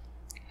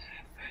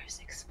 Her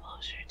first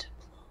exposure to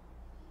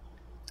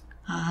blue.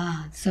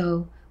 Ah,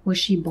 so was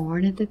she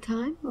born at the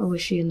time, or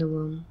was she in the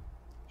womb?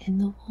 In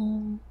the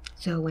womb.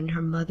 So when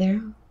her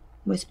mother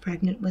was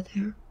pregnant with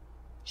her,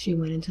 she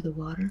went into the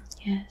water?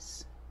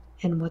 Yes.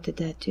 And what did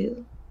that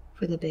do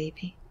for the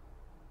baby?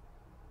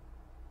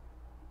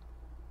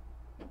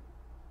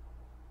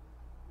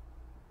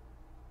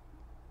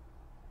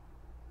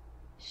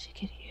 She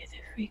could hear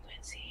the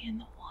frequency in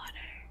the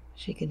water.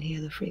 She can hear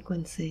the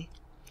frequency.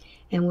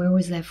 And where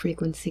was that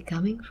frequency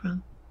coming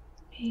from?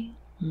 Me.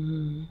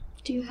 Mm.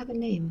 Do you have a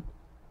name?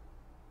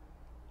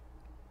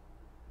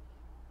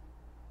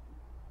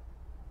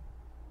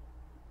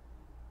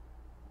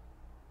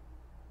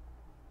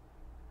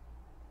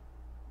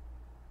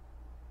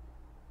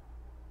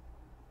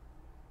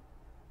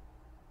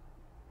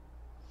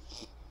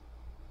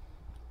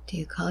 Do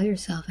you call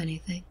yourself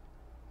anything?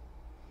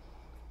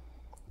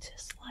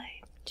 Just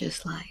light.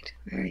 Just light.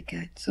 Very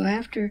good. So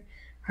after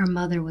her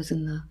mother was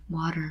in the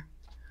water,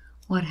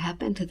 what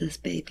happened to this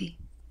baby?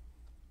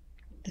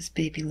 This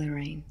baby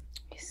Lorraine.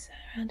 We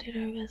surrounded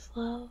her with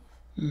love.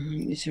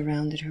 Mm-hmm. You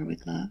surrounded her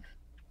with love.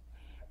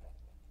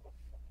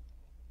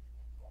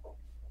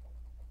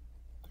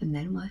 And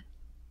then what?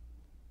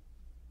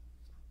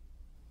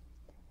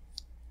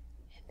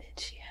 And then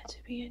she had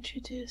to be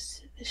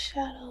introduced to the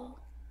shadow.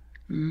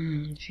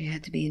 She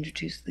had to be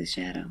introduced to the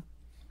shadow.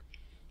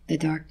 The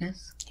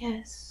darkness?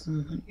 Yes.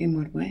 Mm-hmm. In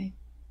what way?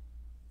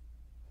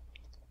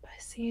 By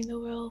seeing the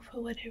world for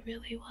what it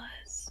really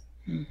was.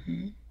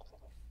 Mm-hmm.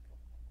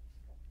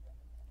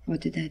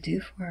 What did that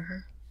do for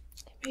her?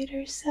 It made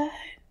her sad.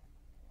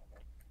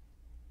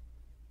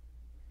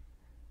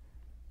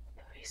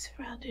 But we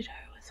surrounded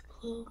her with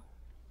blue.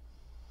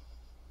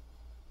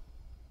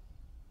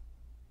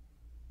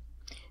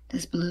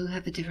 Does blue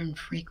have a different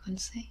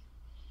frequency?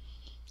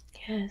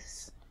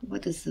 Yes.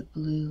 What does the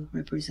blue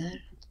represent?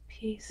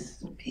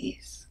 Peace.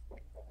 Peace.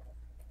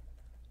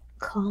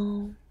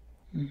 Calm.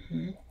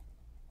 Mm-hmm.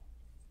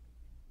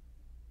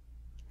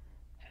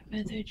 Her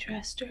mother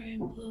dressed her in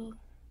blue.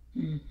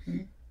 Mm-hmm.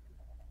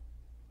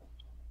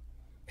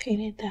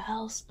 Painted the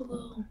house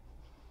blue.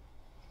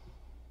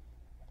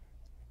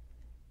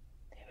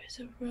 There was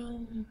a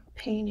room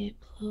painted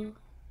blue.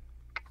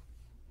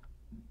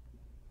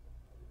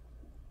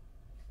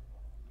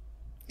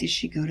 Did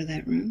she go to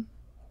that room?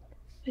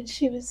 When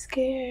she was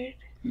scared.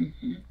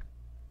 Mm-hmm.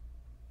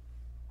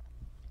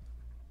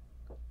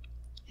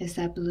 Is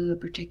that blue a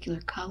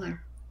particular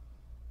color?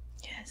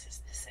 Yes, it's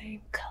the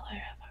same color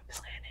of our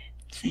planet.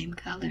 Same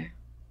color.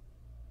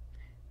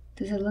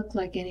 Does it look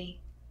like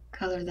any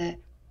color that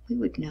we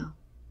would know?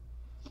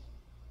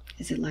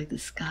 Is it like the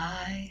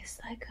sky? It's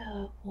like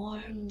a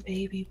warm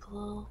baby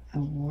blue. A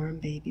warm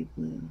baby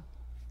blue.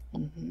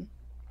 Mm-hmm.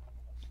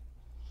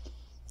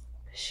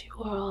 She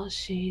wore all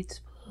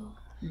shades blue.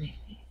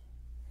 Mm-hmm.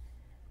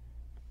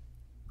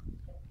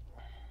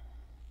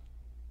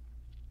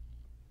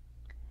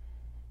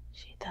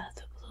 She thought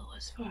the blue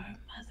was for her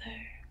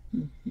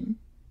mother. Mm-hmm.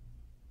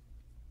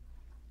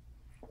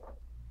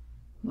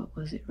 What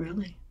was it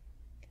really?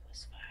 It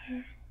was for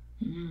her.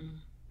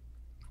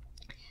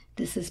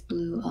 Does this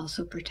blue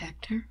also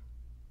protect her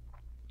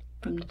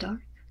from the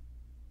dark?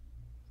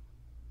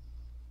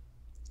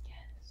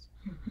 Yes.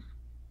 Mm-hmm.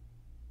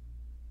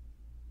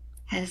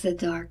 Has the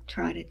dark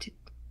tried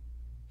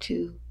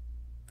to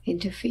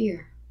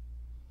interfere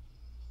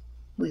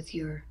with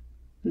your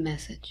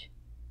message?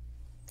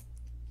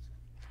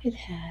 It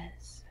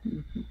has.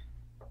 Mm-hmm.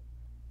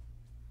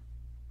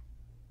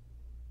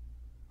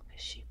 But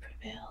she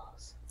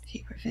prevails.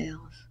 She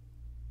prevails.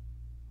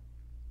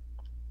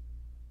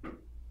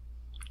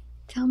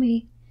 Tell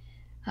me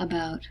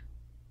about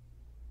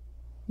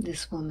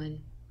this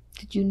woman.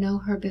 Did you know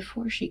her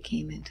before she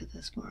came into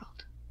this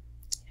world?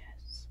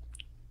 Yes.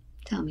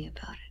 Tell me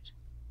about it.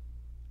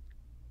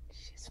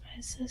 She's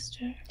my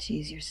sister.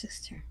 She's your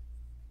sister.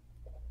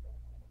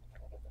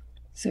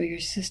 So your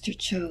sister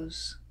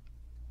chose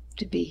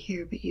to be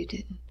here, but you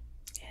didn't.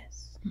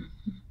 Yes.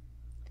 Mm-hmm.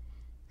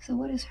 So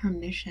what is her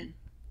mission?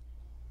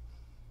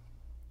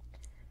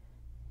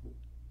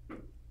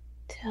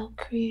 To help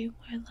create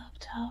more love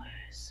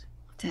towers.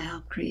 to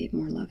help create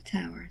more love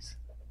towers.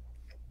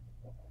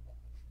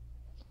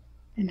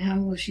 And how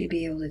will she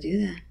be able to do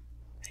that?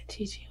 By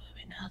teaching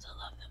women how to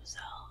love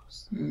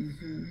themselves.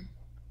 Mm-hmm.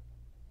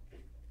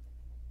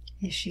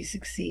 Is she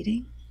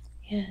succeeding?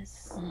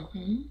 Yes.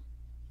 Mm-hmm.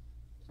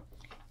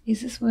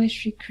 Is this why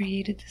she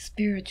created the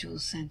spiritual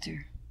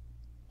center?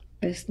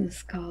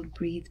 Business called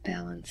Breathe,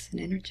 Balance, and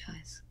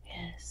Energize.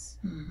 Yes.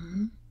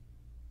 Mm-hmm.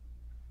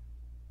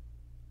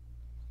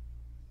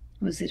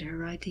 Was it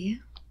her idea?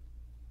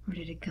 Or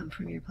did it come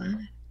from your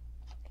planet?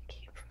 It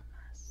came from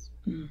us.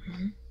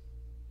 Mm-hmm.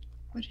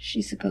 What is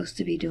she supposed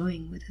to be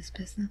doing with this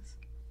business?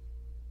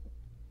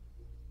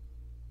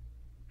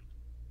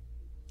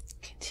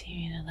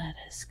 Continue to let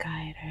us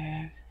guide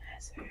her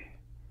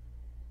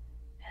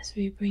as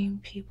we bring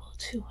people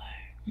to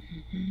her.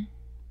 Mm-hmm.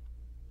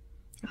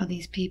 Are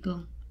these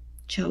people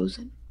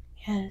chosen?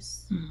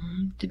 Yes.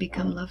 Mm-hmm. To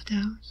become love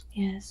towers?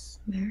 Yes.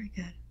 Very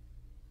good.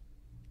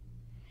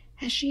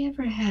 Has she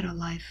ever had a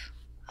life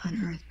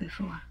on Earth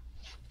before?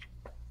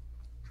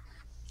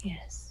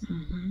 Yes.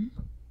 Mm-hmm.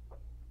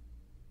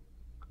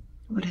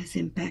 What has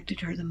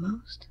impacted her the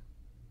most?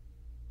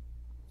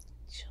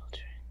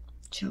 Children.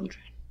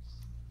 Children.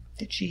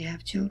 Did she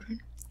have children?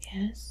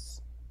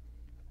 Yes.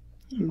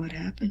 And what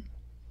happened?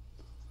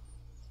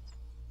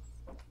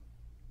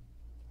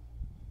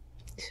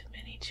 Too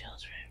many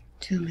children.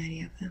 Too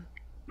many of them.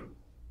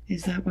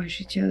 Is that why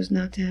she chose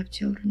not to have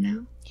children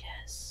now?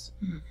 Yes.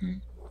 Mm-hmm.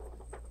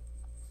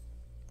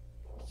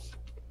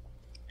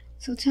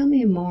 So tell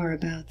me more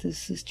about this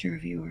sister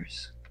of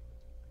yours.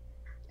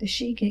 Does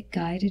she get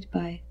guided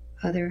by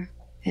other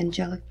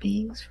angelic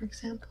beings, for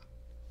example?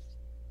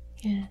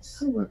 Yes.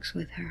 Who works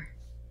with her?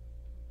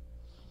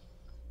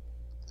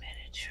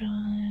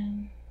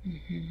 Metatron.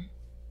 Mm-hmm.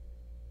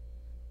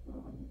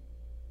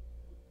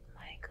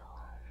 Michael.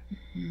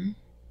 Mm-hmm.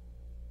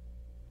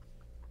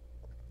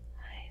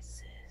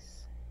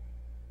 Isis.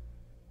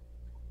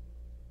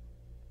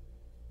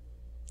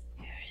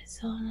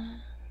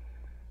 Arizona.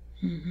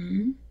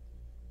 Mm-hmm.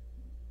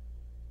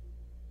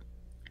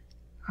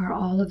 Are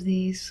all of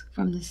these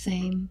from the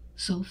same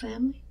soul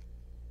family?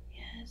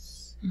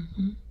 Yes.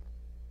 Mm-hmm.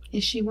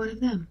 Is she one of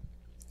them?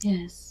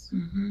 Yes.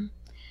 Mm-hmm.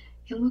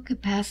 In what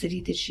capacity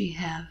did she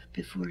have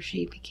before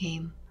she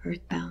became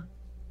earthbound?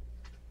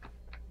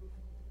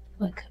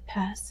 What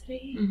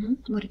capacity?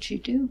 Mm-hmm. What did she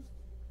do?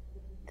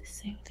 The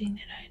same thing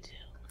that I do.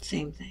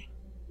 Same thing.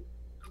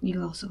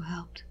 You also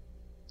helped.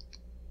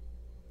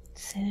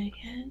 Say that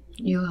again?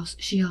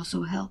 She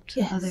also helped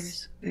Yes.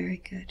 others. Very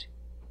good.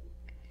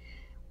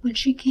 When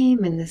she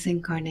came in this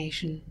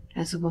incarnation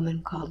as a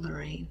woman called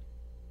Lorraine,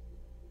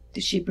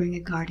 did she bring a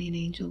guardian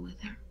angel with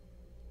her?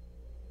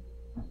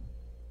 I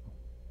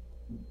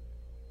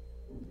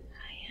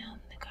am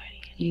the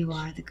guardian. You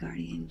are the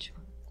guardian angel.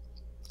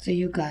 So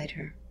you guide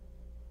her.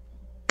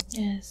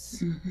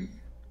 Yes. Mm-hmm.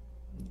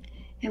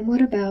 And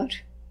what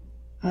about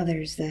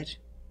others that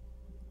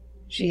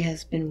she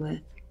has been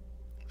with?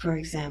 For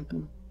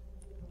example,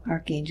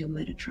 Archangel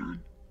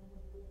Metatron.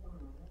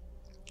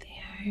 They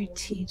are her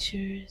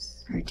teachers.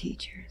 Her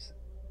teachers.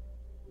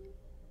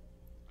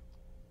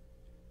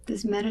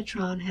 Does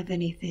Metatron have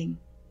anything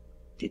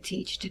to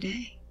teach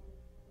today?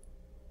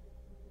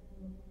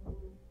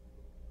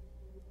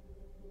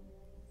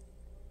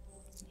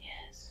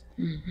 Yes.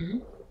 Mm-hmm.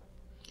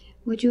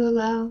 Would you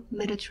allow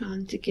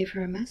Metatron to give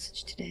her a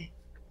message today?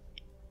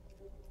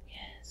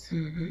 Yes.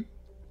 Mm-hmm.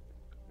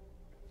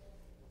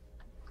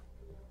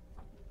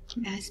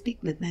 May I speak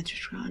with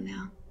Metatron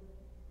now?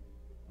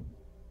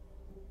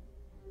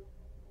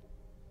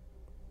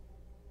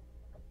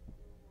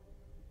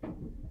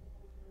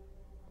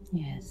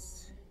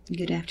 Yes.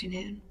 Good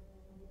afternoon.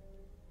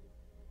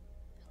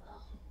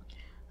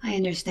 I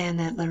understand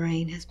that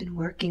Lorraine has been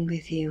working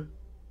with you,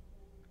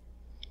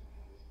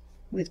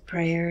 with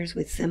prayers,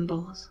 with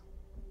symbols.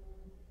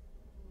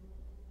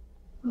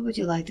 What would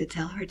you like to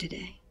tell her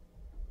today?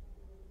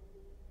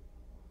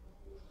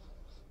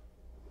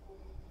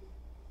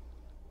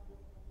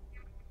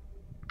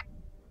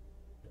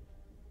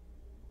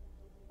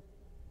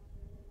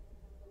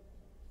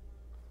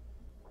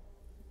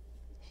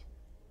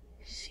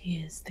 She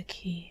is the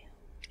key.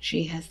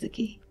 She has the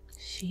key.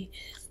 She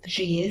is the key.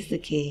 She is the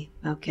key.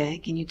 Okay,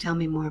 can you tell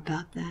me more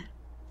about that?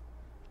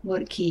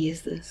 What key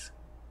is this?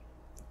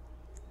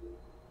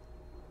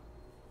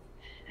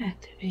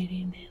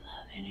 Activating the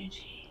love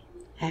energy.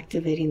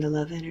 Activating the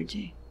love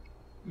energy.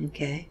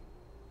 Okay.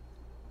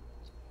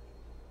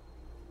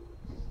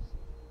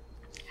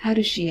 How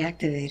does she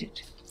activate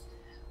it?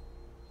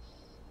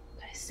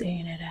 By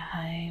staying at a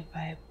high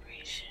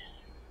vibration.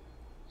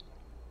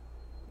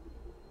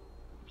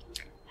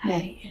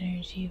 High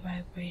energy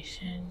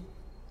vibration.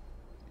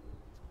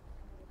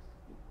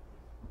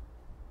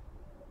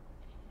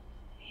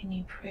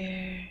 Any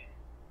prayer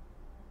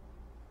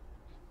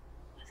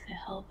with the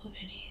help of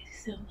any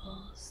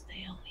symbols,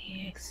 they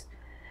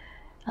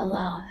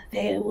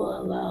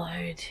will allow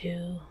her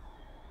to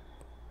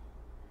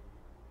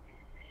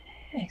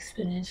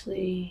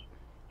exponentially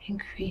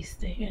increase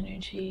the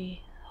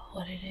energy of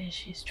what it is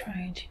she's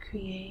trying to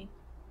create.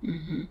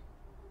 Mm-hmm.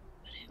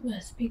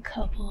 must be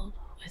coupled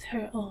with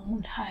her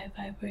own high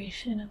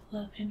vibration of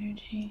love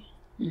energy.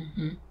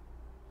 Mm-hmm.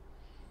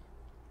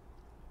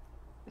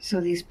 So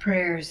these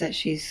prayers that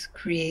she's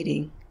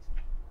creating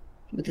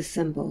with the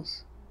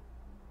symbols,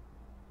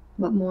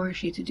 what more is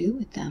she to do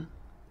with them?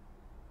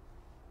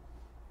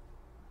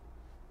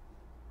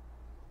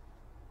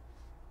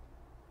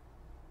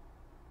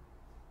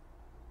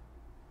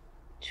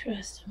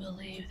 Trust and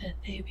believe that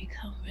they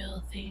become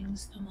real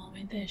things the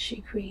moment that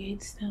she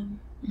creates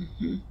them.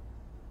 Mm-hmm.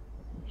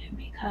 And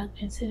be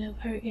cognizant of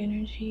her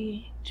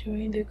energy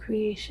during the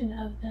creation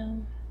of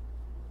them.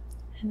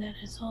 And that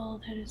is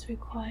all that is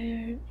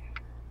required.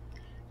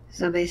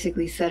 So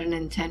basically set an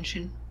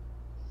intention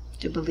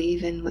to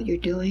believe in what you're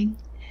doing.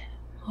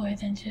 More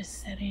than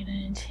just setting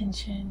an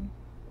intention.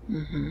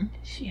 Mm-hmm.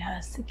 She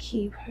has to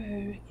keep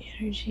her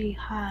energy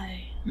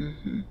high.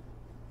 Mm-hmm.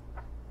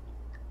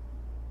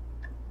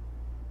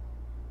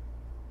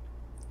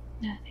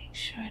 Nothing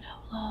short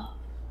of love.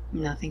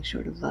 Nothing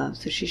short of love.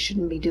 So she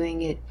shouldn't be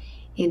doing it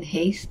in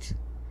haste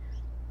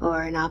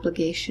or an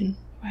obligation.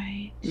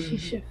 Right. Mm-hmm. She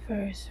should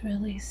first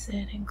really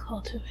sit and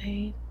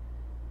cultivate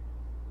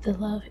the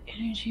love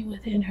energy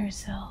within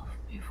herself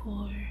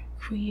before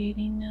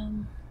creating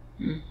them.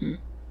 Mm-hmm.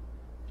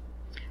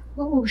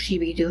 What will she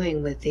be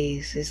doing with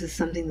these? Is this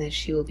something that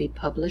she will be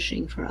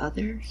publishing for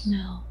others?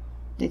 No.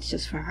 It's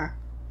just for her.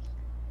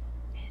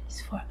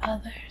 It's for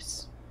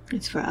others.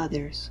 It's for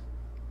others.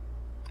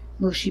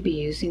 Will she be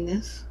using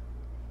this?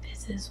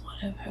 This is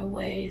one of her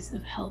ways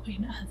of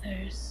helping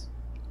others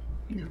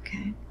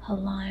Okay.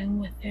 align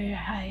with their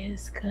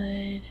highest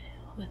good,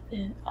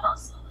 within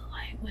also the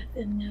light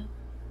within them.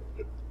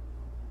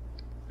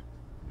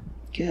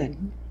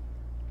 Good.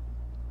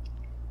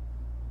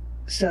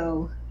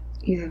 So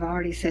you have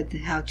already said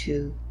how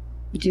to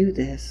do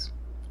this.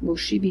 Will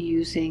she be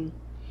using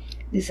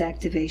this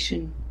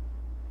activation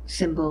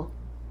symbol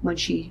when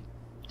she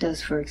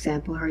does, for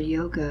example, her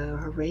yoga or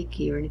her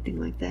Reiki or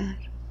anything like that?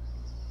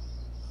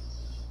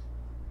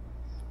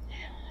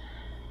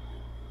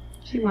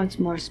 She wants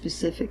more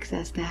specifics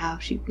as to how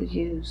she would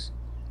use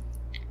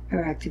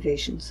her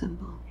activation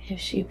symbol. If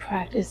she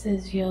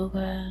practices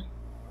yoga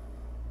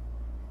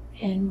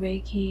and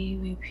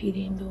Reiki,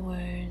 repeating the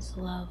words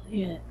love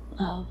it,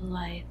 love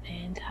light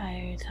the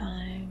entire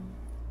time.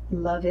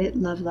 Love it,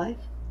 love life?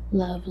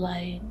 Love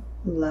light.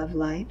 Love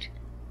light.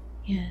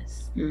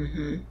 Yes.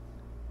 Mm-hmm.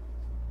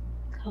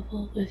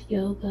 Coupled with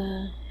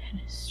yoga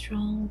and a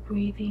strong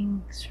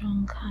breathing,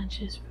 strong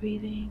conscious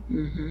breathing.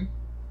 Mm-hmm.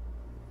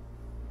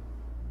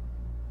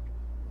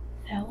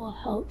 That will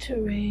help to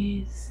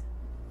raise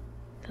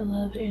the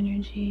love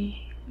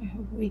energy,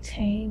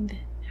 retain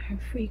her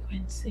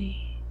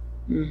frequency,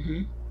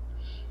 Mm-hmm.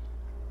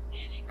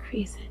 and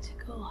increase it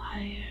to go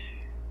higher.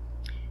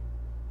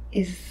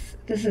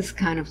 This is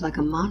kind of like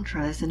a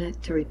mantra, isn't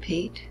it, to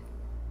repeat?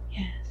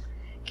 Yes.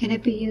 Can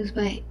it be used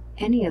by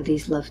any of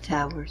these love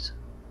towers?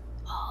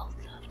 All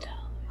love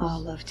towers. All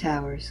love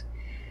towers.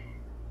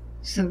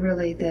 So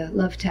really the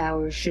love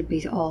towers should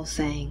be all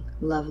saying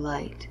love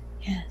light.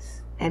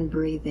 Yes. And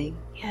breathing.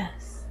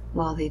 Yes.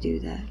 While they do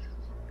that.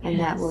 And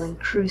that will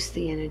increase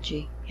the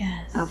energy.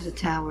 Yes. Of the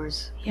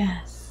towers.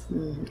 Yes.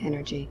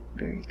 Energy.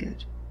 Very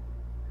good.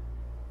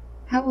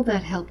 How will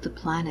that help the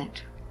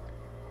planet?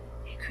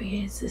 It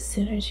creates a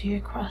synergy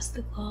across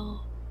the globe.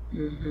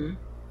 Mm-hmm.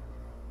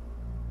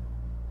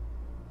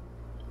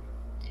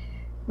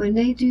 When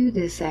they do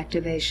this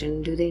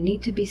activation, do they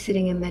need to be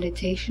sitting in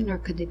meditation or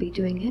could they be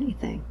doing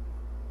anything?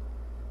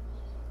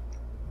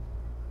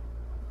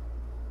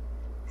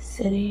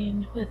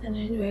 Sitting with an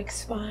erect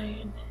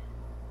spine.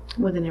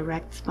 With an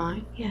erect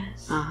spine?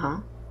 Yes.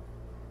 Uh-huh.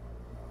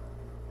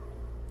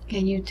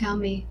 Can you tell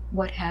me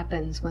what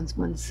happens once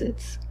one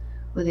sits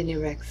with an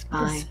erect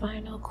spine? The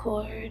spinal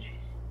cord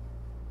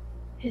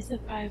is a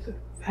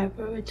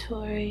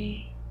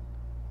vibratory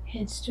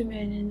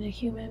instrument in the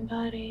human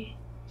body.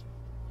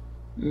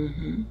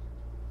 Mm-hmm.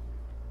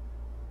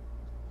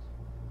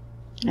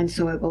 And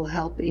so it will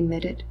help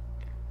emit it?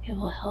 It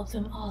will help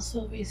them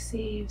also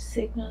receive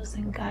signals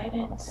and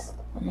guidance.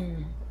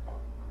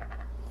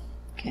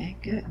 Okay,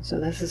 good. So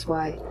this is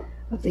why,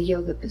 of the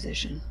yoga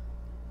position,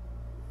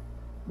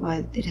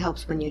 why it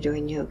helps when you're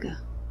doing yoga.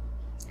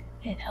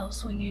 It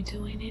helps when you're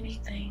doing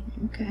anything.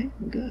 Okay,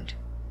 good,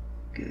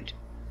 good.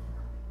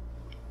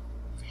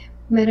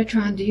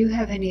 Metatron, do you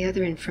have any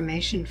other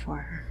information for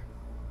her?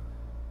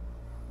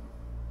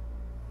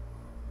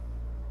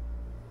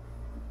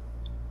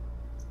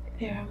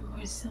 There are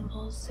more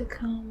symbols to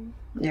come.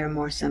 There are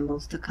more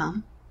symbols to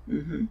come?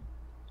 Mm-hmm.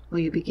 Will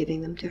you be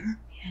giving them to her?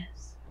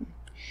 Yes.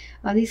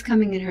 Are these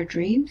coming in her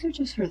dreams or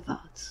just her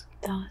thoughts?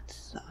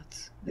 Thoughts.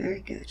 Thoughts.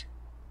 Very good.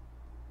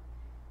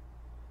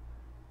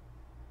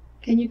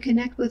 Can you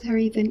connect with her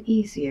even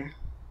easier?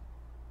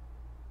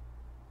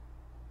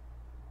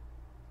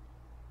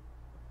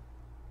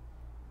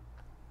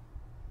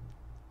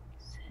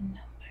 The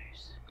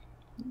numbers.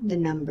 The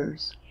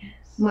numbers. Yes.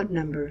 What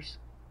numbers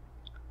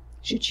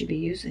should she be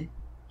using?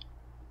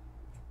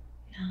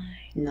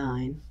 9.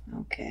 9.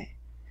 Okay.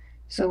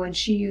 So when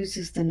she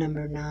uses the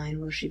number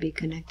 9, will she be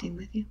connecting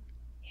with you?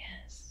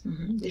 Yes.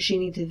 Does she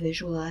need to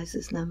visualize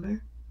this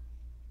number?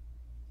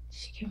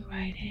 She can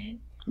write it.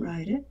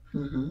 Write it?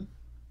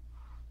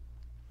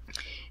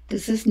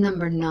 Does this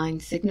number 9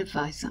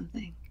 signify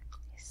something?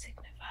 It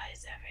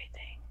signifies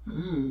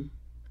everything.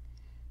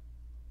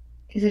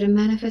 Is it a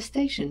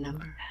manifestation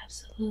number?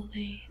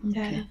 Absolutely.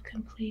 Okay. That of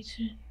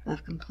completion.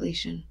 Of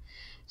completion.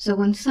 So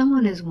when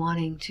someone is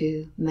wanting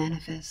to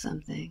manifest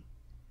something,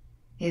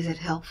 is it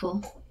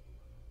helpful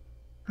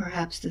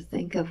perhaps to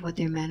think of what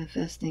they're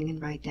manifesting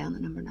and write down the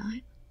number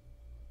 9?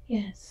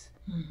 Yes.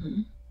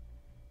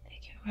 They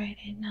can write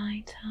it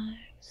 9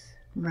 times.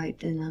 Write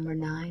the number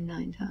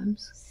 9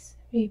 times.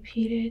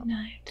 Repeat it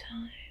 9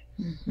 times.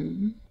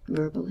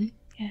 Verbally?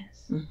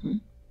 Yes.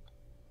 Think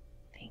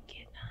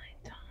it 9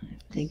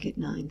 times. Think it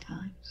 9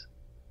 times.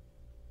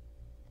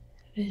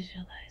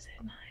 Visualize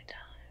it 9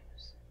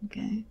 times.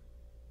 Okay.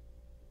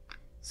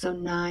 So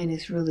 9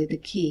 is really the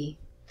key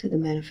to the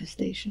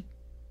manifestation.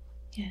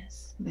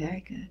 Yes. Very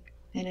good.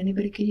 And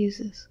anybody could use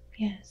this?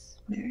 Yes.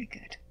 Very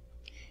good.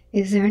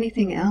 Is there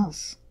anything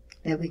else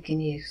that we can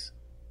use,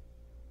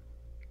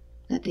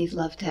 that these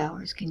love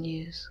towers can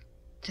use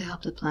to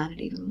help the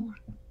planet even more?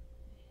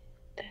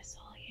 That's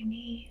all you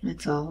need.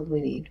 That's all we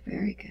need.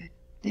 Very good.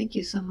 Thank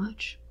you so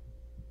much.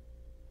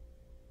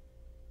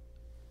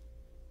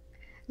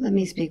 Let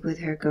me speak with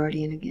her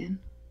guardian again.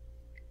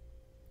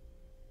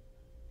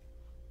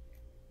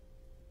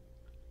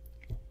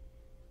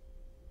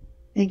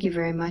 Thank you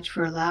very much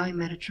for allowing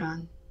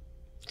Metatron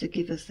to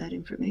give us that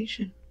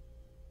information.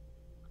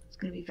 It's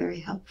going to be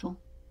very helpful.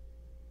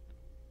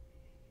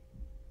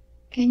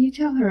 Can you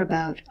tell her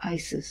about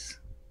Isis?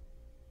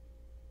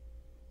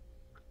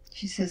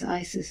 She says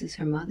Isis is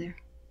her mother.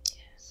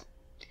 Yes.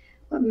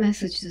 What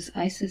message does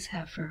Isis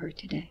have for her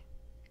today?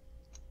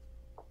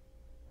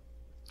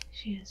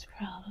 She is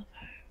proud of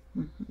her.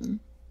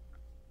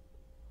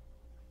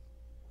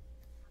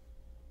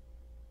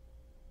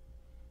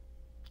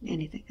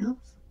 Anything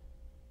else?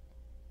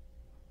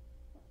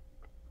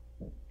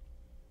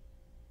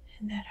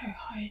 And that her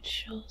heart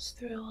shows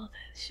through all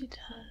that she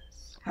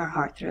does. Her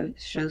heart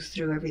shows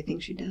through everything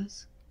she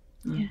does?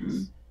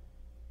 Yes.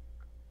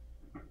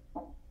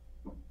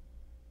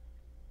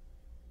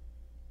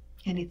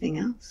 Anything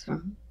else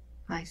from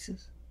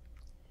Isis?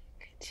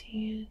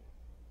 Continue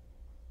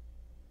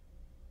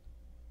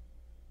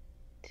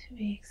to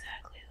be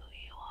exactly who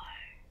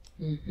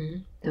you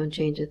are. Don't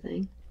change a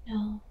thing?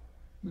 No.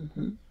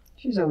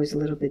 She's always a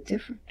little bit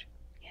different.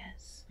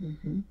 Yes.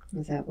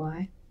 Is that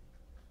why?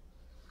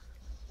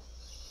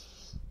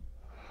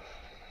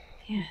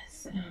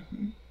 Yes.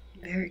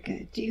 Very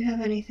good. Do you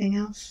have anything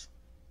else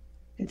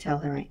to tell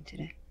her right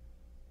today?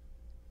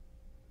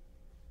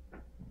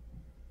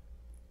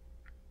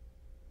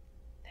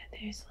 That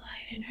there's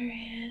light in her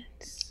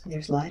hands.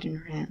 There's light in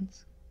her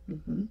hands.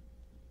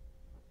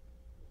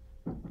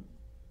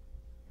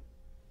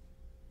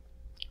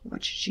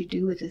 What should she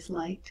do with this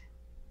light?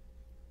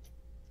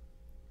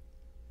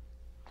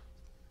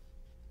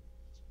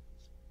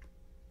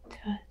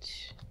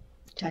 Touch.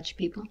 Touch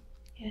people?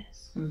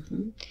 Yes.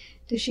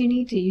 Does she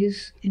need to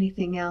use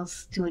anything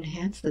else to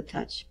enhance the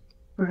touch?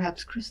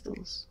 Perhaps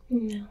crystals?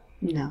 No.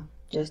 No,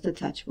 just the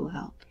touch will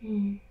help.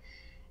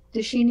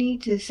 Does she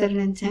need to set an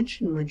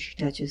intention when she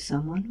touches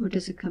someone, or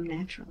does it come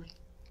naturally?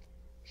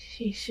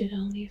 She should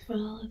only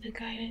follow the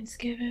guidance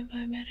given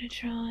by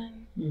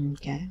Metatron.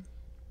 Okay.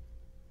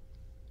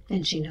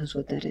 And she knows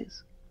what that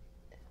is.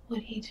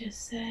 What he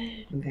just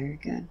said. Very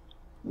good.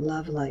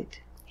 Love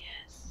light.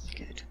 Yes.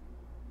 Good.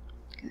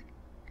 Good.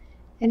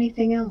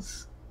 Anything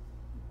else?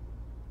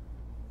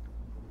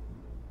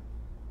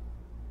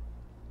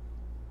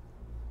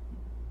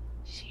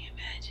 She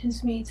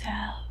imagines me to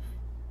have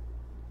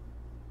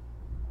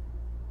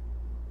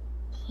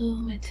blue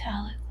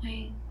metallic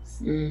wings.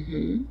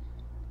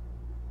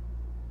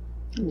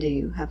 Do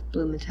you have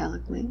blue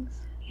metallic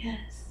wings?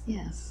 Yes.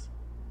 Yes.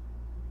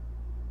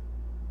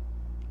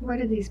 Where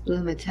do these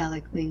blue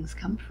metallic wings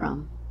come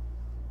from?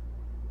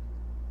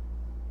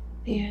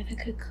 They are the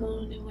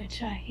cocoon in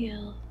which I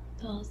heal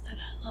those that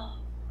I love.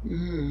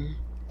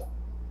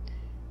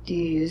 Do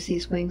you use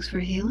these wings for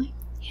healing?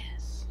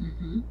 Yes.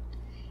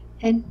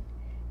 And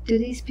do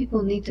these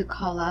people need to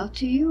call out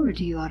to you, or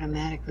do you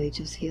automatically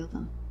just heal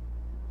them?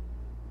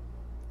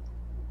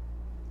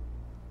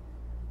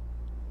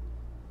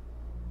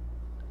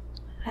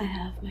 I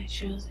have my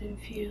chosen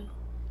few.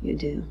 You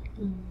do.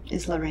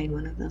 Is Lorraine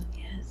one of them?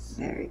 Yes.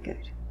 Very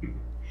good.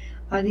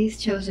 Are these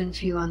chosen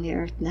few on the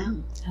earth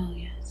now? Oh,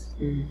 yes.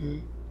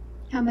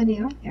 How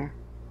many are there?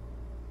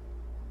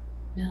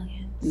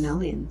 Millions.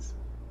 Millions.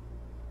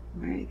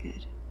 Very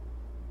good.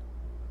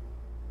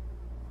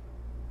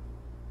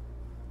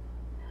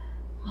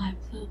 My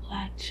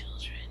blue-black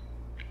children.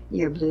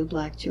 Your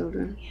blue-black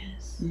children?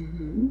 Yes.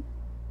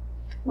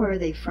 Where are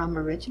they from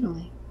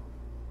originally?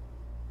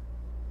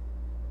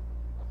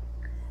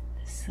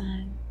 The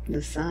sun.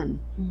 The sun.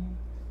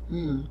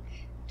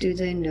 Do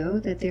they know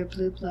that they're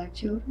blue-black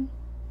children?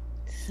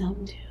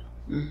 Some do.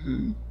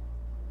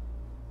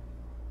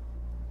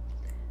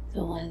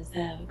 The ones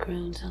that have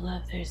grown to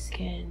love their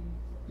skin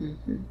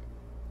Mm-hmm.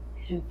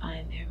 and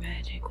find their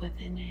magic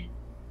within it.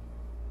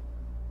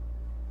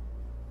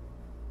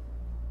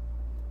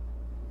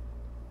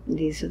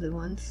 These are the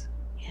ones?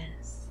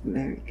 Yes.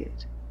 Very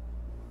good.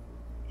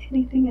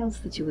 Anything else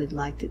that you would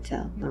like to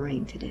tell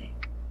Lorraine today?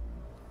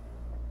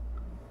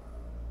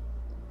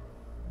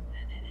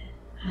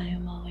 I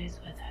am always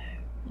with her.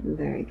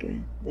 Very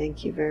good.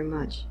 Thank you very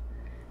much.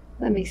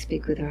 Let me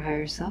speak with her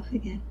higher self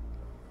again.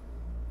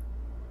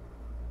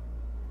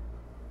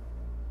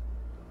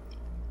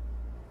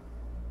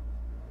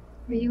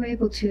 Were you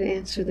able to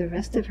answer the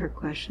rest of her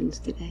questions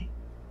today?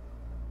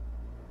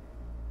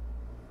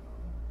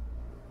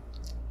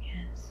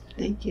 Yes.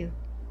 Thank you.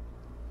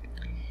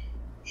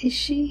 Is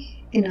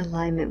she in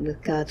alignment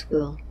with God's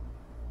will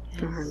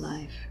for her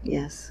life?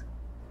 Yes.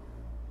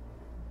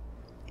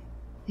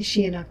 Is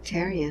she an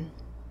Octarian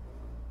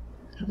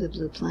of the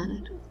blue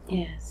planet?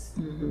 Yes.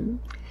 Mm-hmm.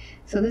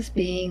 So this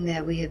being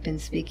that we have been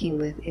speaking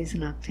with is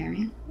an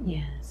Octarian?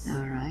 Yes.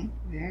 All right.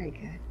 Very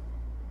good.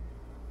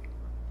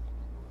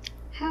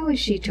 How is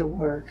she to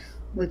work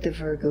with the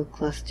Virgo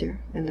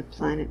cluster and the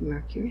planet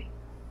Mercury?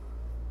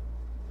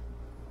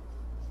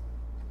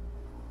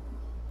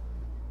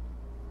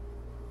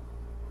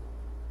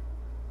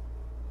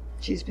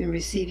 She's been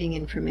receiving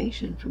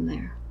information from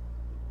there.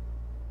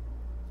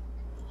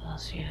 All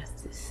she has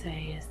to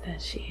say is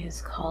that she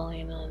is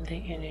calling on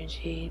the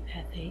energy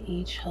that they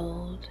each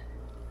hold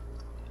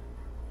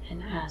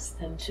and ask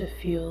them to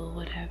fuel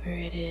whatever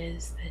it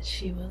is that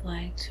she would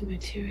like to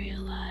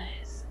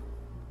materialize.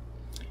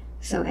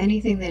 So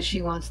anything that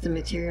she wants to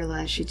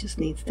materialize, she just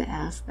needs to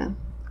ask them?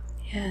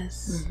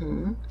 Yes.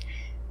 Mm-hmm.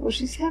 Well,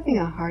 she's having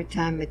a hard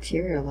time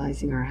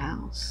materializing her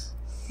house.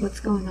 What's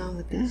going on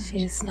with that?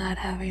 She's not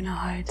having a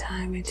hard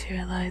time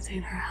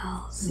materializing her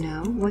house.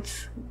 No?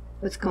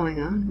 What's going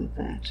on with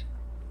that?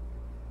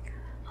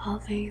 All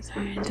things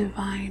are in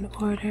divine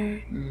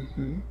order.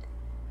 Mm-hmm.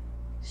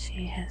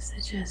 She has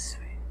to just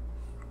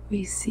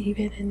receive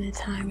it in the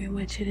time in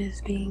which it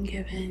is being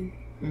given.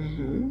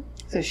 Mm-hmm.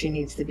 So she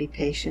needs to be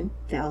patient.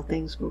 All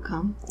things will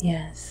come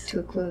Yes. to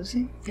a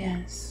closing.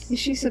 Yes. Is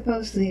she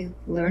supposedly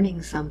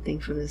learning something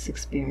from this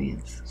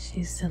experience?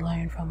 She's to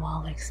learn from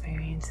all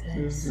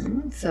experiences.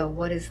 Mm-hmm. So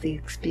what is the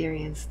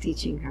experience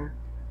teaching her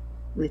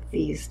with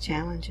these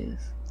challenges?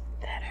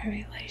 That her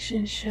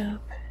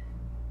relationship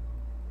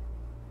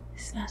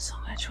is not so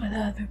much with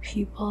other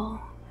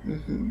people.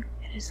 Mm-hmm.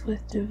 It is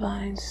with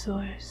divine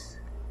source.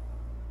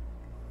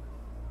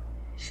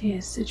 She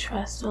is to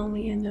trust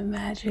only in the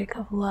magic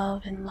of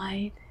love and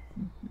light,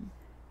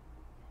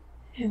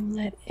 and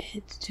let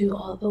it do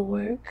all the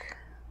work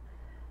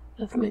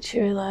of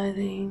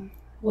materializing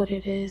what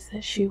it is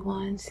that she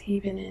wants,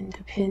 even in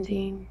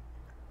depending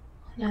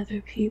on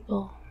other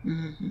people.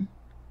 Mm-hmm.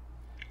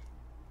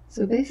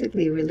 So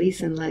basically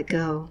release and let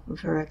go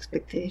of her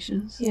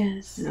expectations.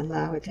 Yes. And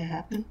allow it to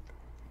happen.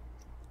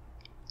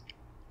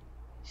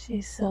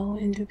 She's so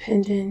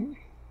independent,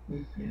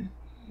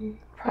 Mm-hmm.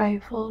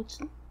 prideful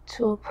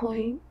to a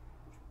point.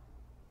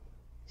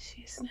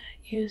 She's not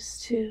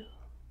used to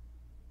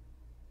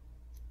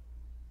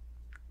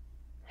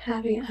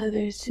having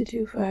others to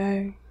do for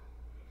her.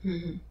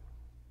 Mm-hmm.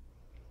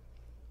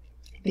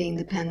 Being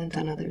dependent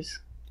on others.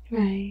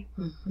 Right.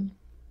 Mm-hmm.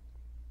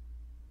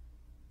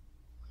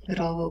 But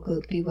all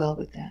will be well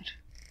with that.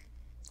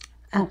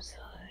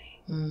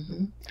 Absolutely.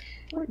 Mm-hmm.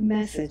 What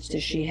message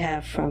does she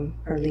have from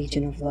her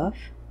Legion of Love?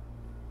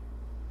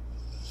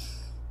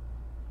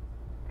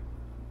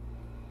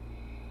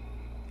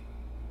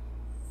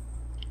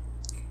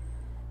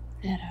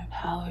 That her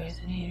powers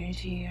and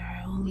energy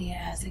are only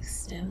as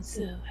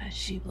extensive as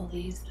she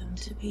believes them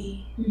to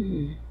be.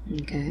 Mm-hmm.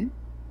 Okay.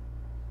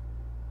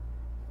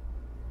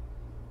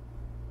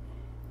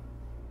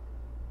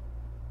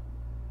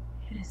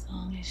 And as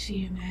long as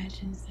she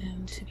imagines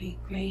them to be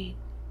great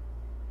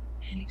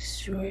and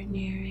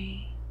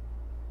extraordinary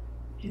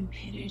and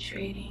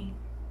penetrating,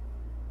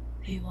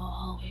 they will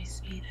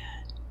always be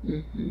that.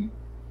 Mm-hmm.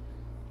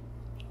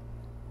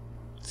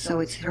 So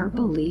it's her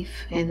belief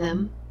in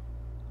them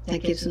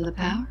that gives them the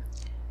power?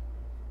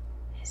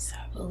 It's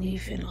our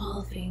belief in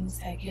all things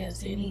that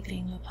gives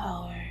anything the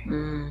power.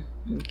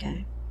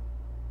 Okay.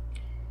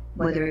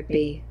 Whether it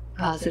be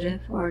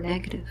positive or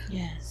negative?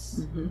 Yes.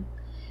 Mm-hmm.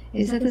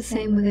 Is that the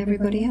same with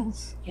everybody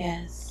else?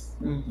 Yes.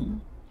 Mm-hmm.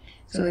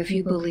 So if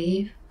you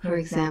believe, for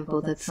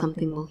example, that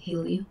something will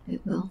heal you,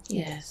 it will?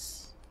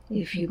 Yes.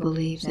 If you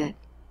believe that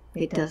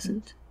it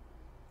doesn't?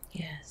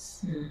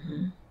 Yes.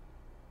 Mm-hmm.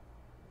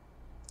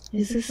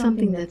 Is this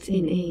something that's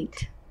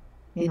innate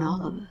in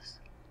all of us?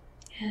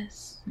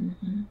 Yes.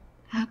 Mm-hmm.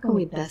 How can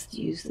we best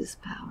use this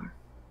power?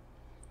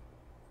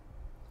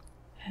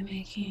 By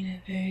making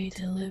a very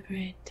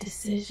deliberate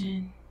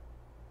decision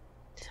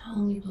to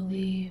only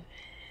believe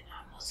in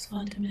our most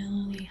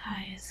fundamentally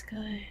highest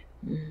good.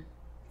 Mm.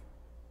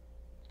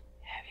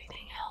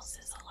 Everything else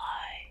is a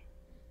lie.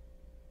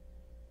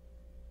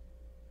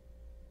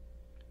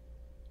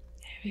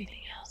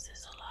 Everything else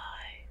is a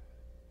lie.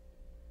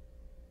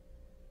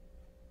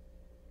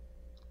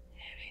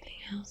 Everything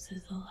else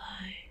is a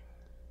lie.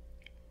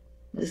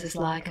 Does this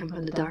lie come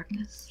from the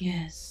darkness?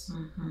 Yes.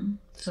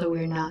 So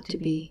we're not to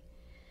be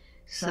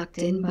sucked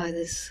in by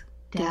this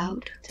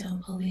doubt?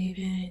 Don't believe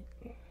in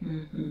it.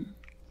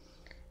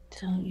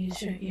 Don't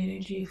use your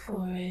energy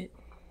for it.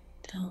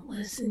 Don't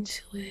listen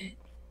to it.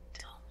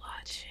 Don't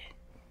watch it.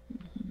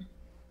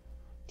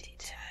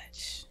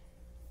 Detach.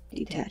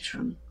 Detach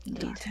from the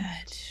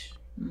darkness.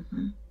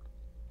 Detach.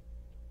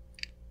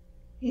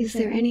 Is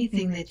there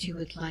anything that you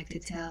would like to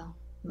tell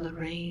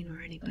Lorraine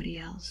or anybody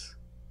else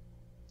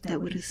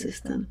that would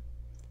assist them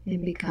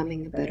in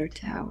becoming a better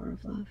tower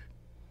of love?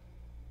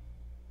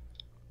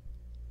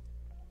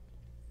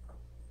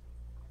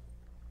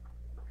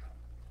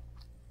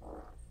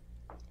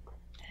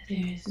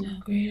 There is no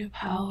greater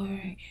power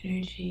or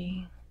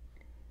energy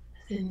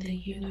within the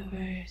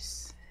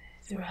universe,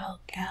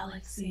 throughout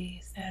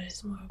galaxies, that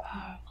is more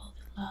powerful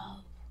than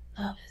love.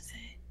 Love is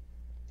it.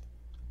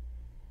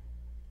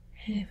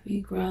 And if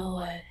we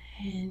grow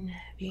in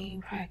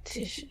being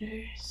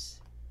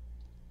practitioners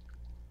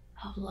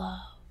of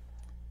love,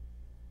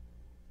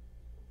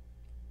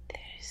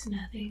 there is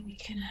nothing we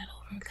cannot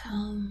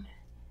overcome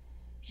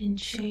and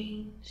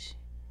change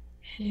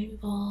and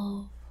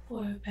evolve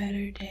for a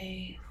better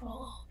day for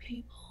all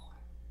people.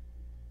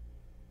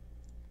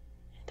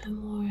 And the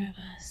more of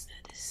us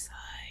that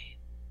decide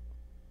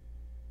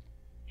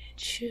and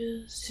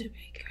choose to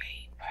be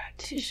great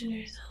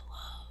practitioners of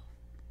love,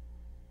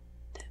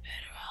 the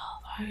better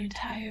off our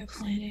entire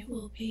planet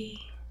will be.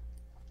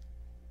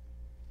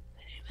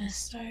 But it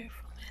must start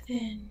from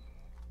within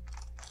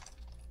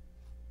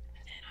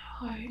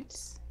our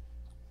hearts,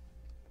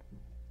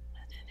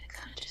 within the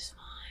conscious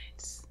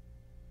minds.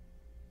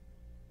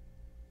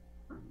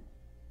 And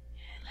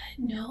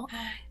let no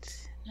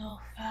act, no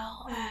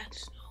foul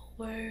act,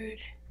 no word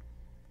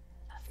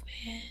of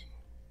man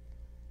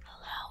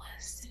allow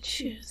us to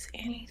choose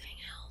anything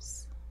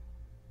else.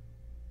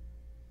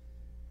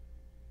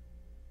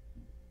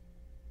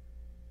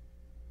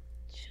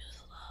 Choose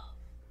love.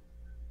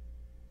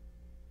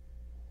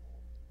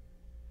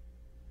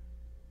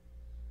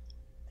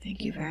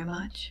 Thank you very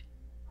much.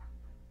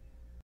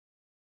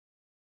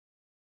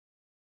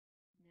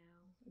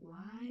 Now,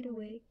 wide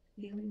awake,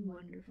 feeling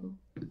wonderful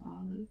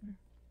all over.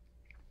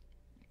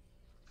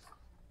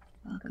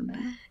 Welcome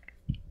back.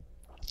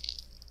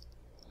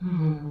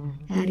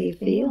 How do you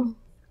feel?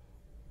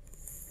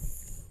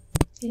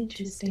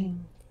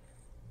 Interesting.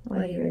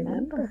 What do you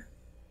remember?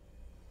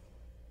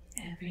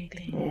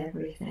 Everything.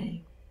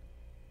 Everything.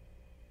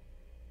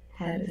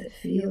 How does it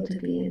feel to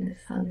be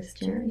on this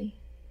journey?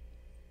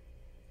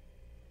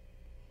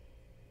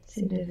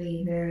 Seem to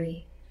be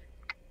very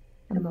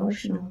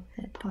emotional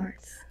at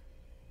parts.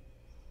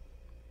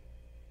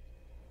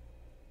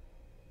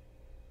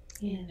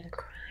 And a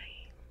crying.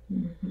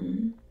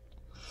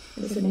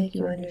 Does it make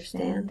you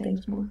understand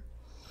things more?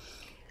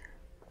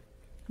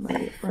 Where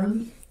you're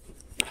from?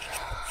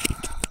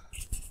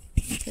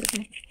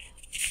 Okay.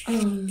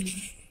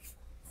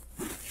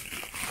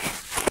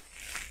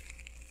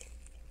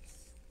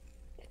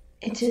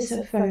 It just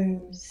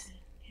affirms.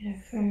 It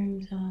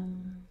affirms.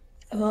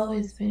 I've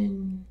always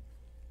been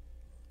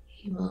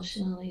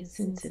emotionally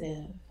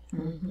sensitive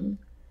and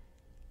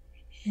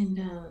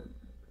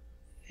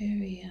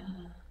very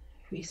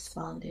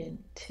respondent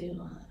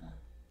to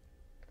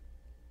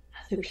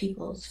other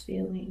people's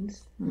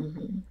feelings or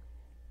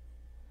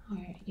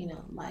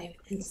life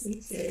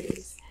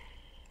instances.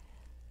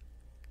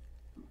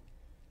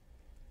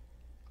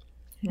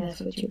 And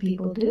that's what you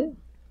people do.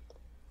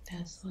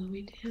 That's what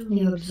we do.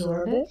 You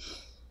absorb it,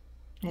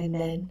 and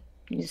then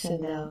you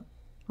send out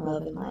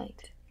love and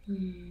light.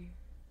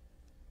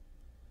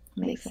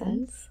 Makes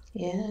sense?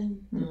 Yeah.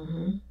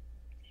 It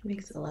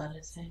makes a lot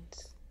of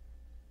sense.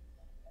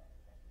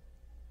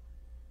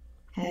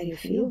 How do you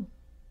feel?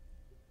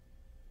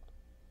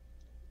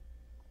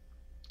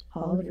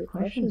 All of your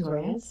questions were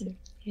answered.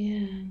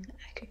 Yeah,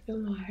 I could feel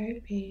my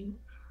heartbeat.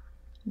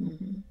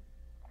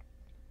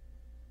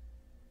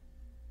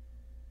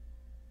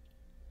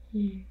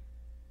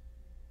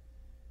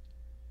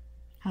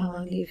 How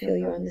long do you feel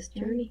you're on this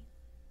journey?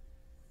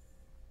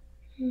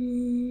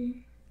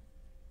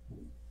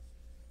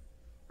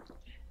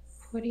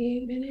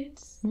 48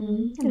 minutes?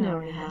 An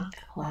hour and a half.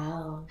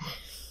 Wow.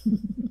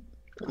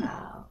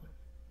 Wow.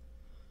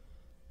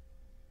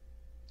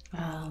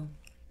 Wow.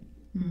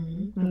 A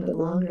little bit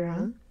longer,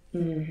 huh?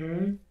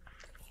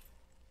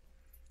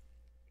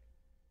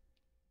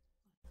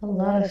 A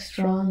lot of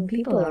strong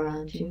people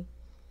around you.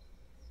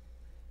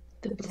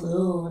 The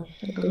blue.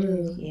 The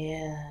blue.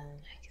 Yeah,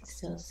 I can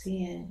still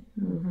see it.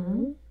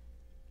 And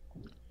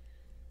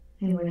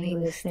when he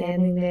was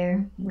standing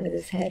there with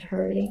his head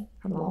hurting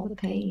from all the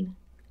pain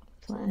on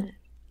the planet,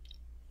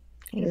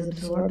 he was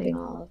absorbing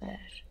all of that.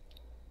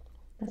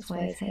 That's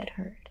why his head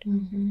hurt.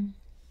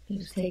 He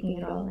was taking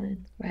it all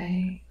in.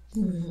 Right.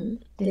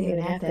 Didn't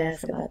even have to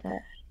ask about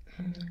that.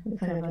 We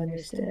kind of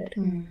understood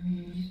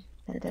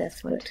that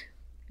that's what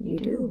you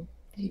do.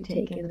 You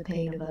take in the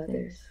pain of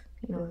others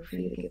in order for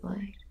you to give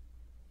light.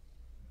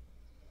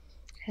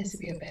 Has to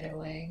be a better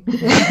way. But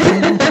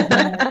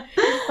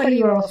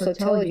you were also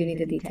told you need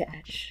to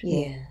detach.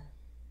 Yeah.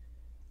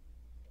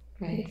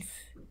 Right.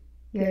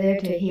 You're there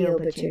to heal,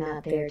 but you're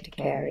not there to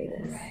carry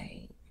this.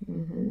 Right.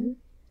 Mm-hmm.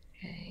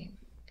 Right.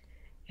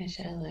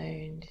 Which I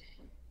learned.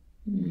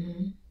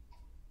 Mm-hmm.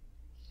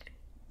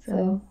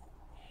 So,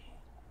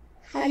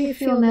 how do you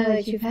feel now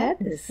that you've had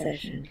this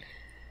session?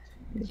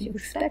 Did you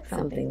expect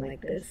something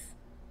like this?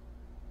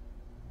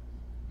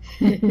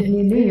 You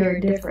knew you were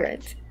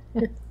different.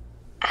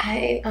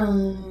 I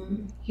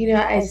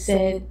I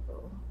said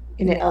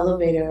in the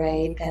elevator,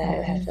 right,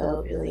 that I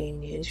felt really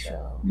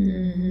neutral.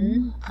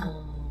 Mm-hmm.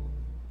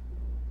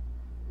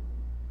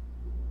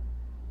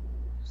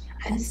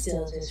 I'm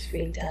still just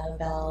freaked out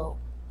about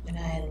when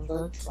I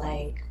looked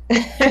like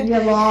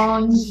You're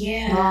long,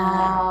 yeah,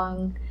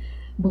 long,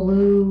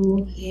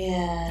 blue,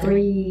 yeah,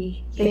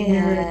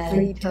 three-fingered,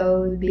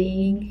 three-toed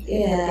being,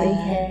 yeah, big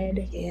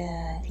head.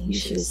 Yeah, you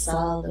should have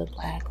saw the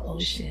black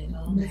ocean.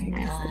 Oh my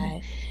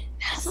God.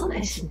 Not so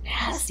much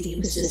nasty, it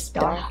was just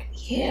dark.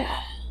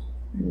 Yeah.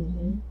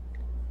 Mm-hmm.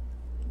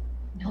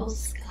 No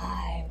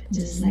sky, but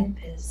just like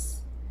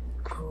this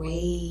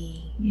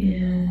gray.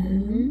 Yeah.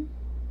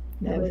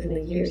 That was in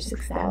the year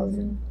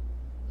 6000.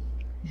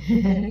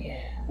 Yeah.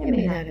 It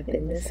may not have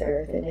been this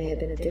Earth. It may have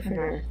been a different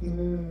Earth. You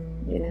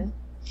know?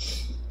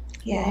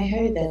 Yeah, I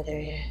heard that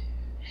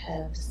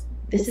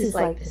this is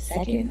like the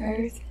second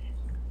Earth.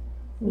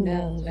 Who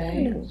knows, right?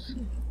 Who knows?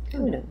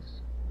 Who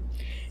knows?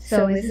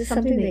 So is this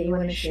something that you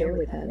want to share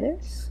with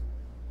others?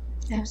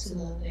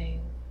 Absolutely.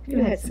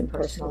 You had some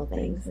personal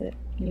things that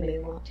you may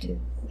want to.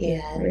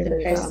 Yeah, really the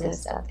personal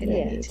promise. stuff that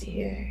I need to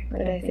hear.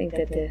 But I think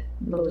that the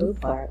blue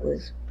part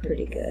was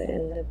pretty good,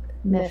 and the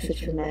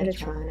message from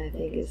Metatron, I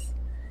think, is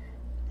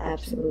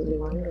absolutely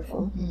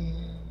wonderful.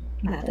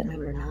 Not the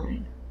number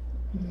 9.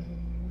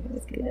 It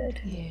was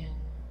good. Yeah.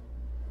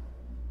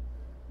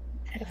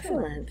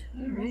 Excellent.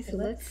 All right, so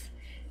let's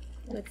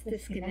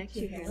disconnect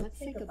you here. Let's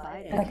say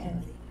goodbye to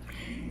everybody.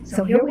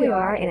 So here we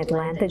are in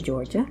Atlanta,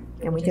 Georgia,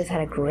 and we just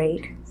had a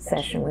great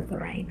session with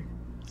Lorraine.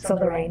 So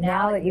Lorraine,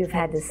 now that you've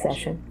had this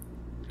session,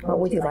 what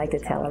would you like to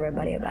tell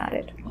everybody about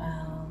it?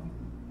 Wow.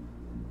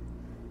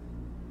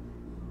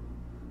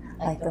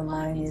 Like the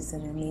mind is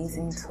an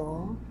amazing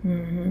tool.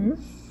 Mm-hmm.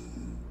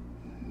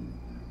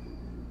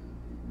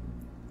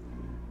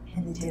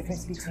 And the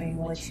difference between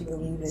what you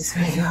believe is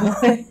real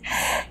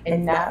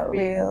and not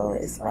real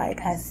is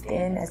like as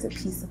thin as a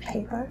piece of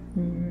paper.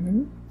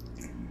 Mm-hmm.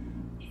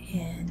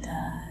 And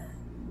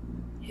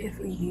if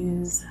we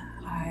use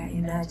our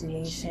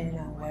imagination,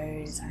 our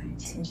words, our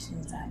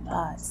intentions, our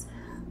thoughts,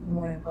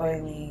 more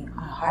importantly,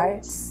 our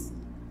hearts,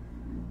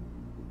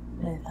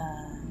 with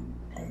the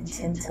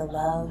intent to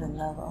love and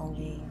love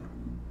only,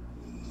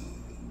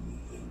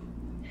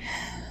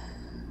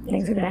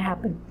 things are going to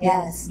happen.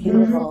 yes,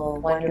 beautiful,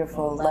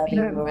 wonderful,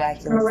 loving,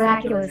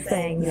 Miraculous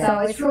things. So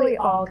it's really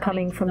all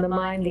coming from the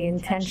mind, the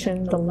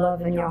intention, the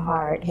love in your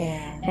heart.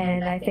 Yeah.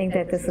 And I think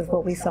that this is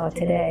what we saw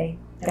today.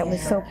 That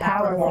was so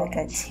powerful. Like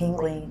a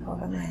tingling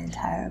over my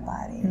entire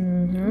body.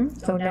 Mm-hmm.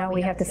 So now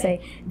we have to say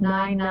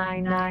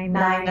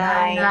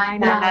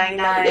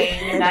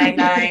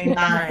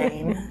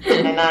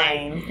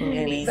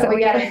 999999999. So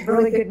we got a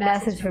really good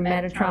message from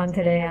Metatron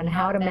today on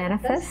how to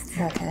manifest,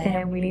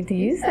 and we need to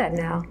use that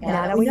now.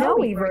 Now that we know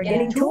we're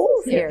getting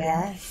tools here,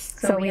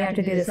 so we have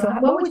to do this. So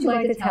what would you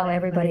like to tell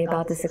everybody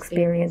about this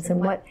experience and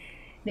what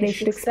they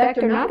should expect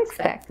or not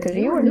expect? Because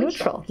you were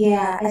neutral.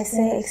 Yeah, I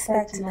say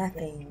expect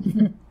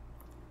nothing.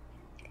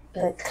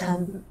 But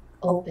come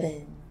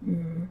open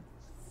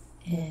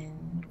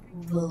and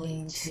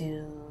willing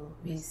to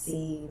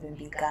receive and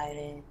be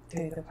guided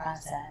through the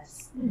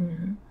process.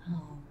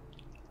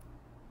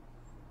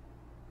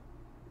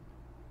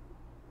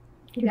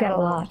 You got a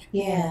lot.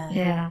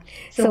 Yeah.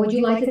 So would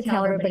you like to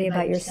tell everybody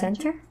about your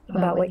center,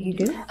 about what you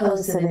do? Oh,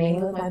 so the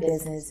name of my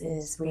business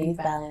is Breathe,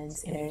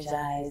 Balance,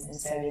 Energize, in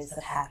Service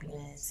of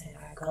Happiness. And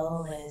our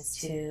goal is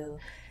to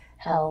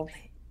help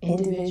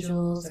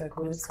individuals or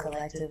groups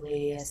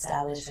collectively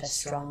establish a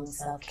strong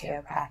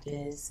self-care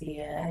practice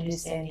via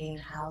understanding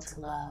how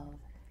to love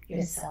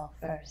yourself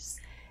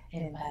first.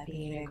 And by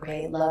being a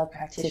great love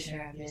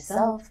practitioner of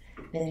yourself,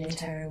 then in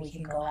turn we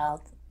can go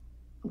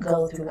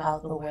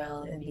throughout the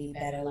world and be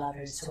better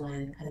lovers to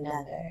one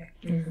another.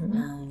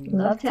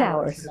 Love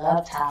towers.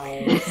 Love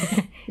towers.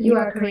 You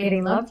are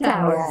creating love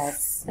towers.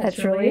 Yes.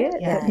 That's really it.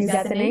 Yes. You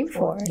got the name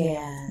for it.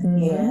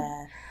 Yeah.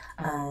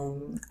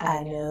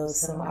 I know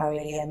some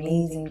already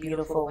amazing,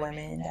 beautiful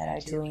women that are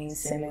doing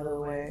similar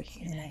work,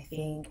 and I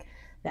think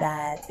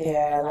that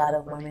there are a lot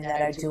of women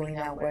that are doing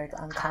that work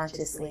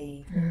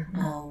unconsciously.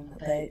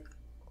 But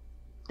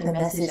the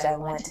message I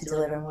want to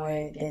deliver more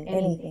than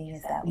anything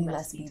is that we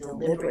must be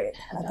deliberate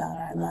about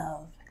our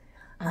love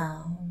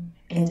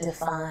and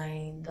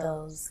define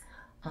those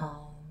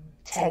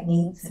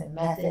techniques and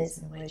methods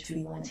in which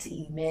we want to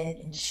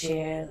emit and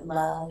share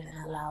love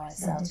and allow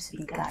ourselves to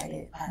be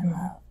guided by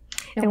love.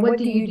 And what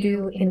do you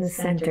do in the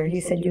center?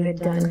 You said you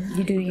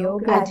do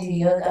yoga? I do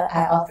yoga.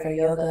 I offer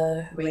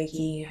yoga,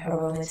 Reiki,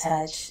 aroma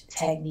touch,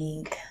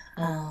 technique,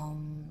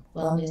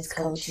 wellness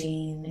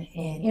coaching,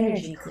 and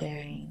energy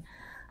clearing.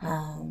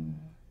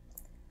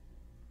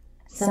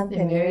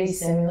 Something very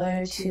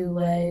similar to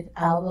what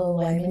Alba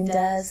Weinman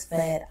does,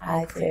 but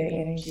I clear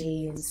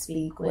energy and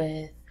speak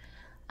with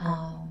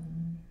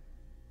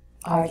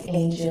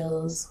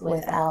archangels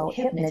without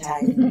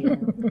hypnotizing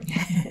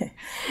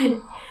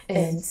you.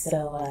 And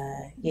so,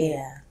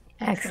 yeah.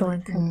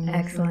 Excellent,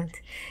 excellent.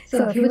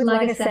 So if you would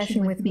like a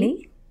session with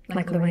me,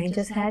 like Lorraine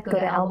just had, go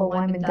to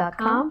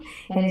albaweinman.com.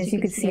 And as you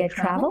can see, I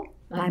travel.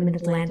 I'm in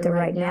Atlanta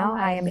right now.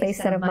 I am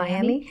based out of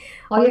Miami.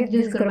 All you have to do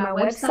is go to my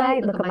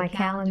website, look at my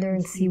calendar,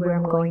 and see where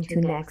I'm going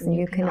to next. And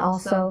you can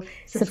also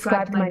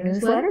subscribe to my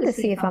newsletter to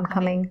see if I'm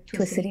coming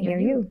to a city near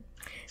you.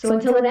 So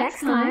until the next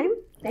time,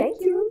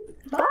 thank you.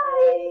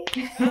 Bye.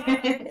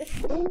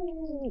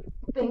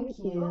 Thank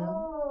you.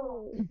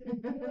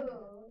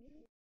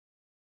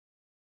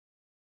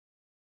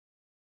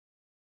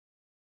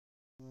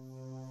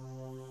 Oh.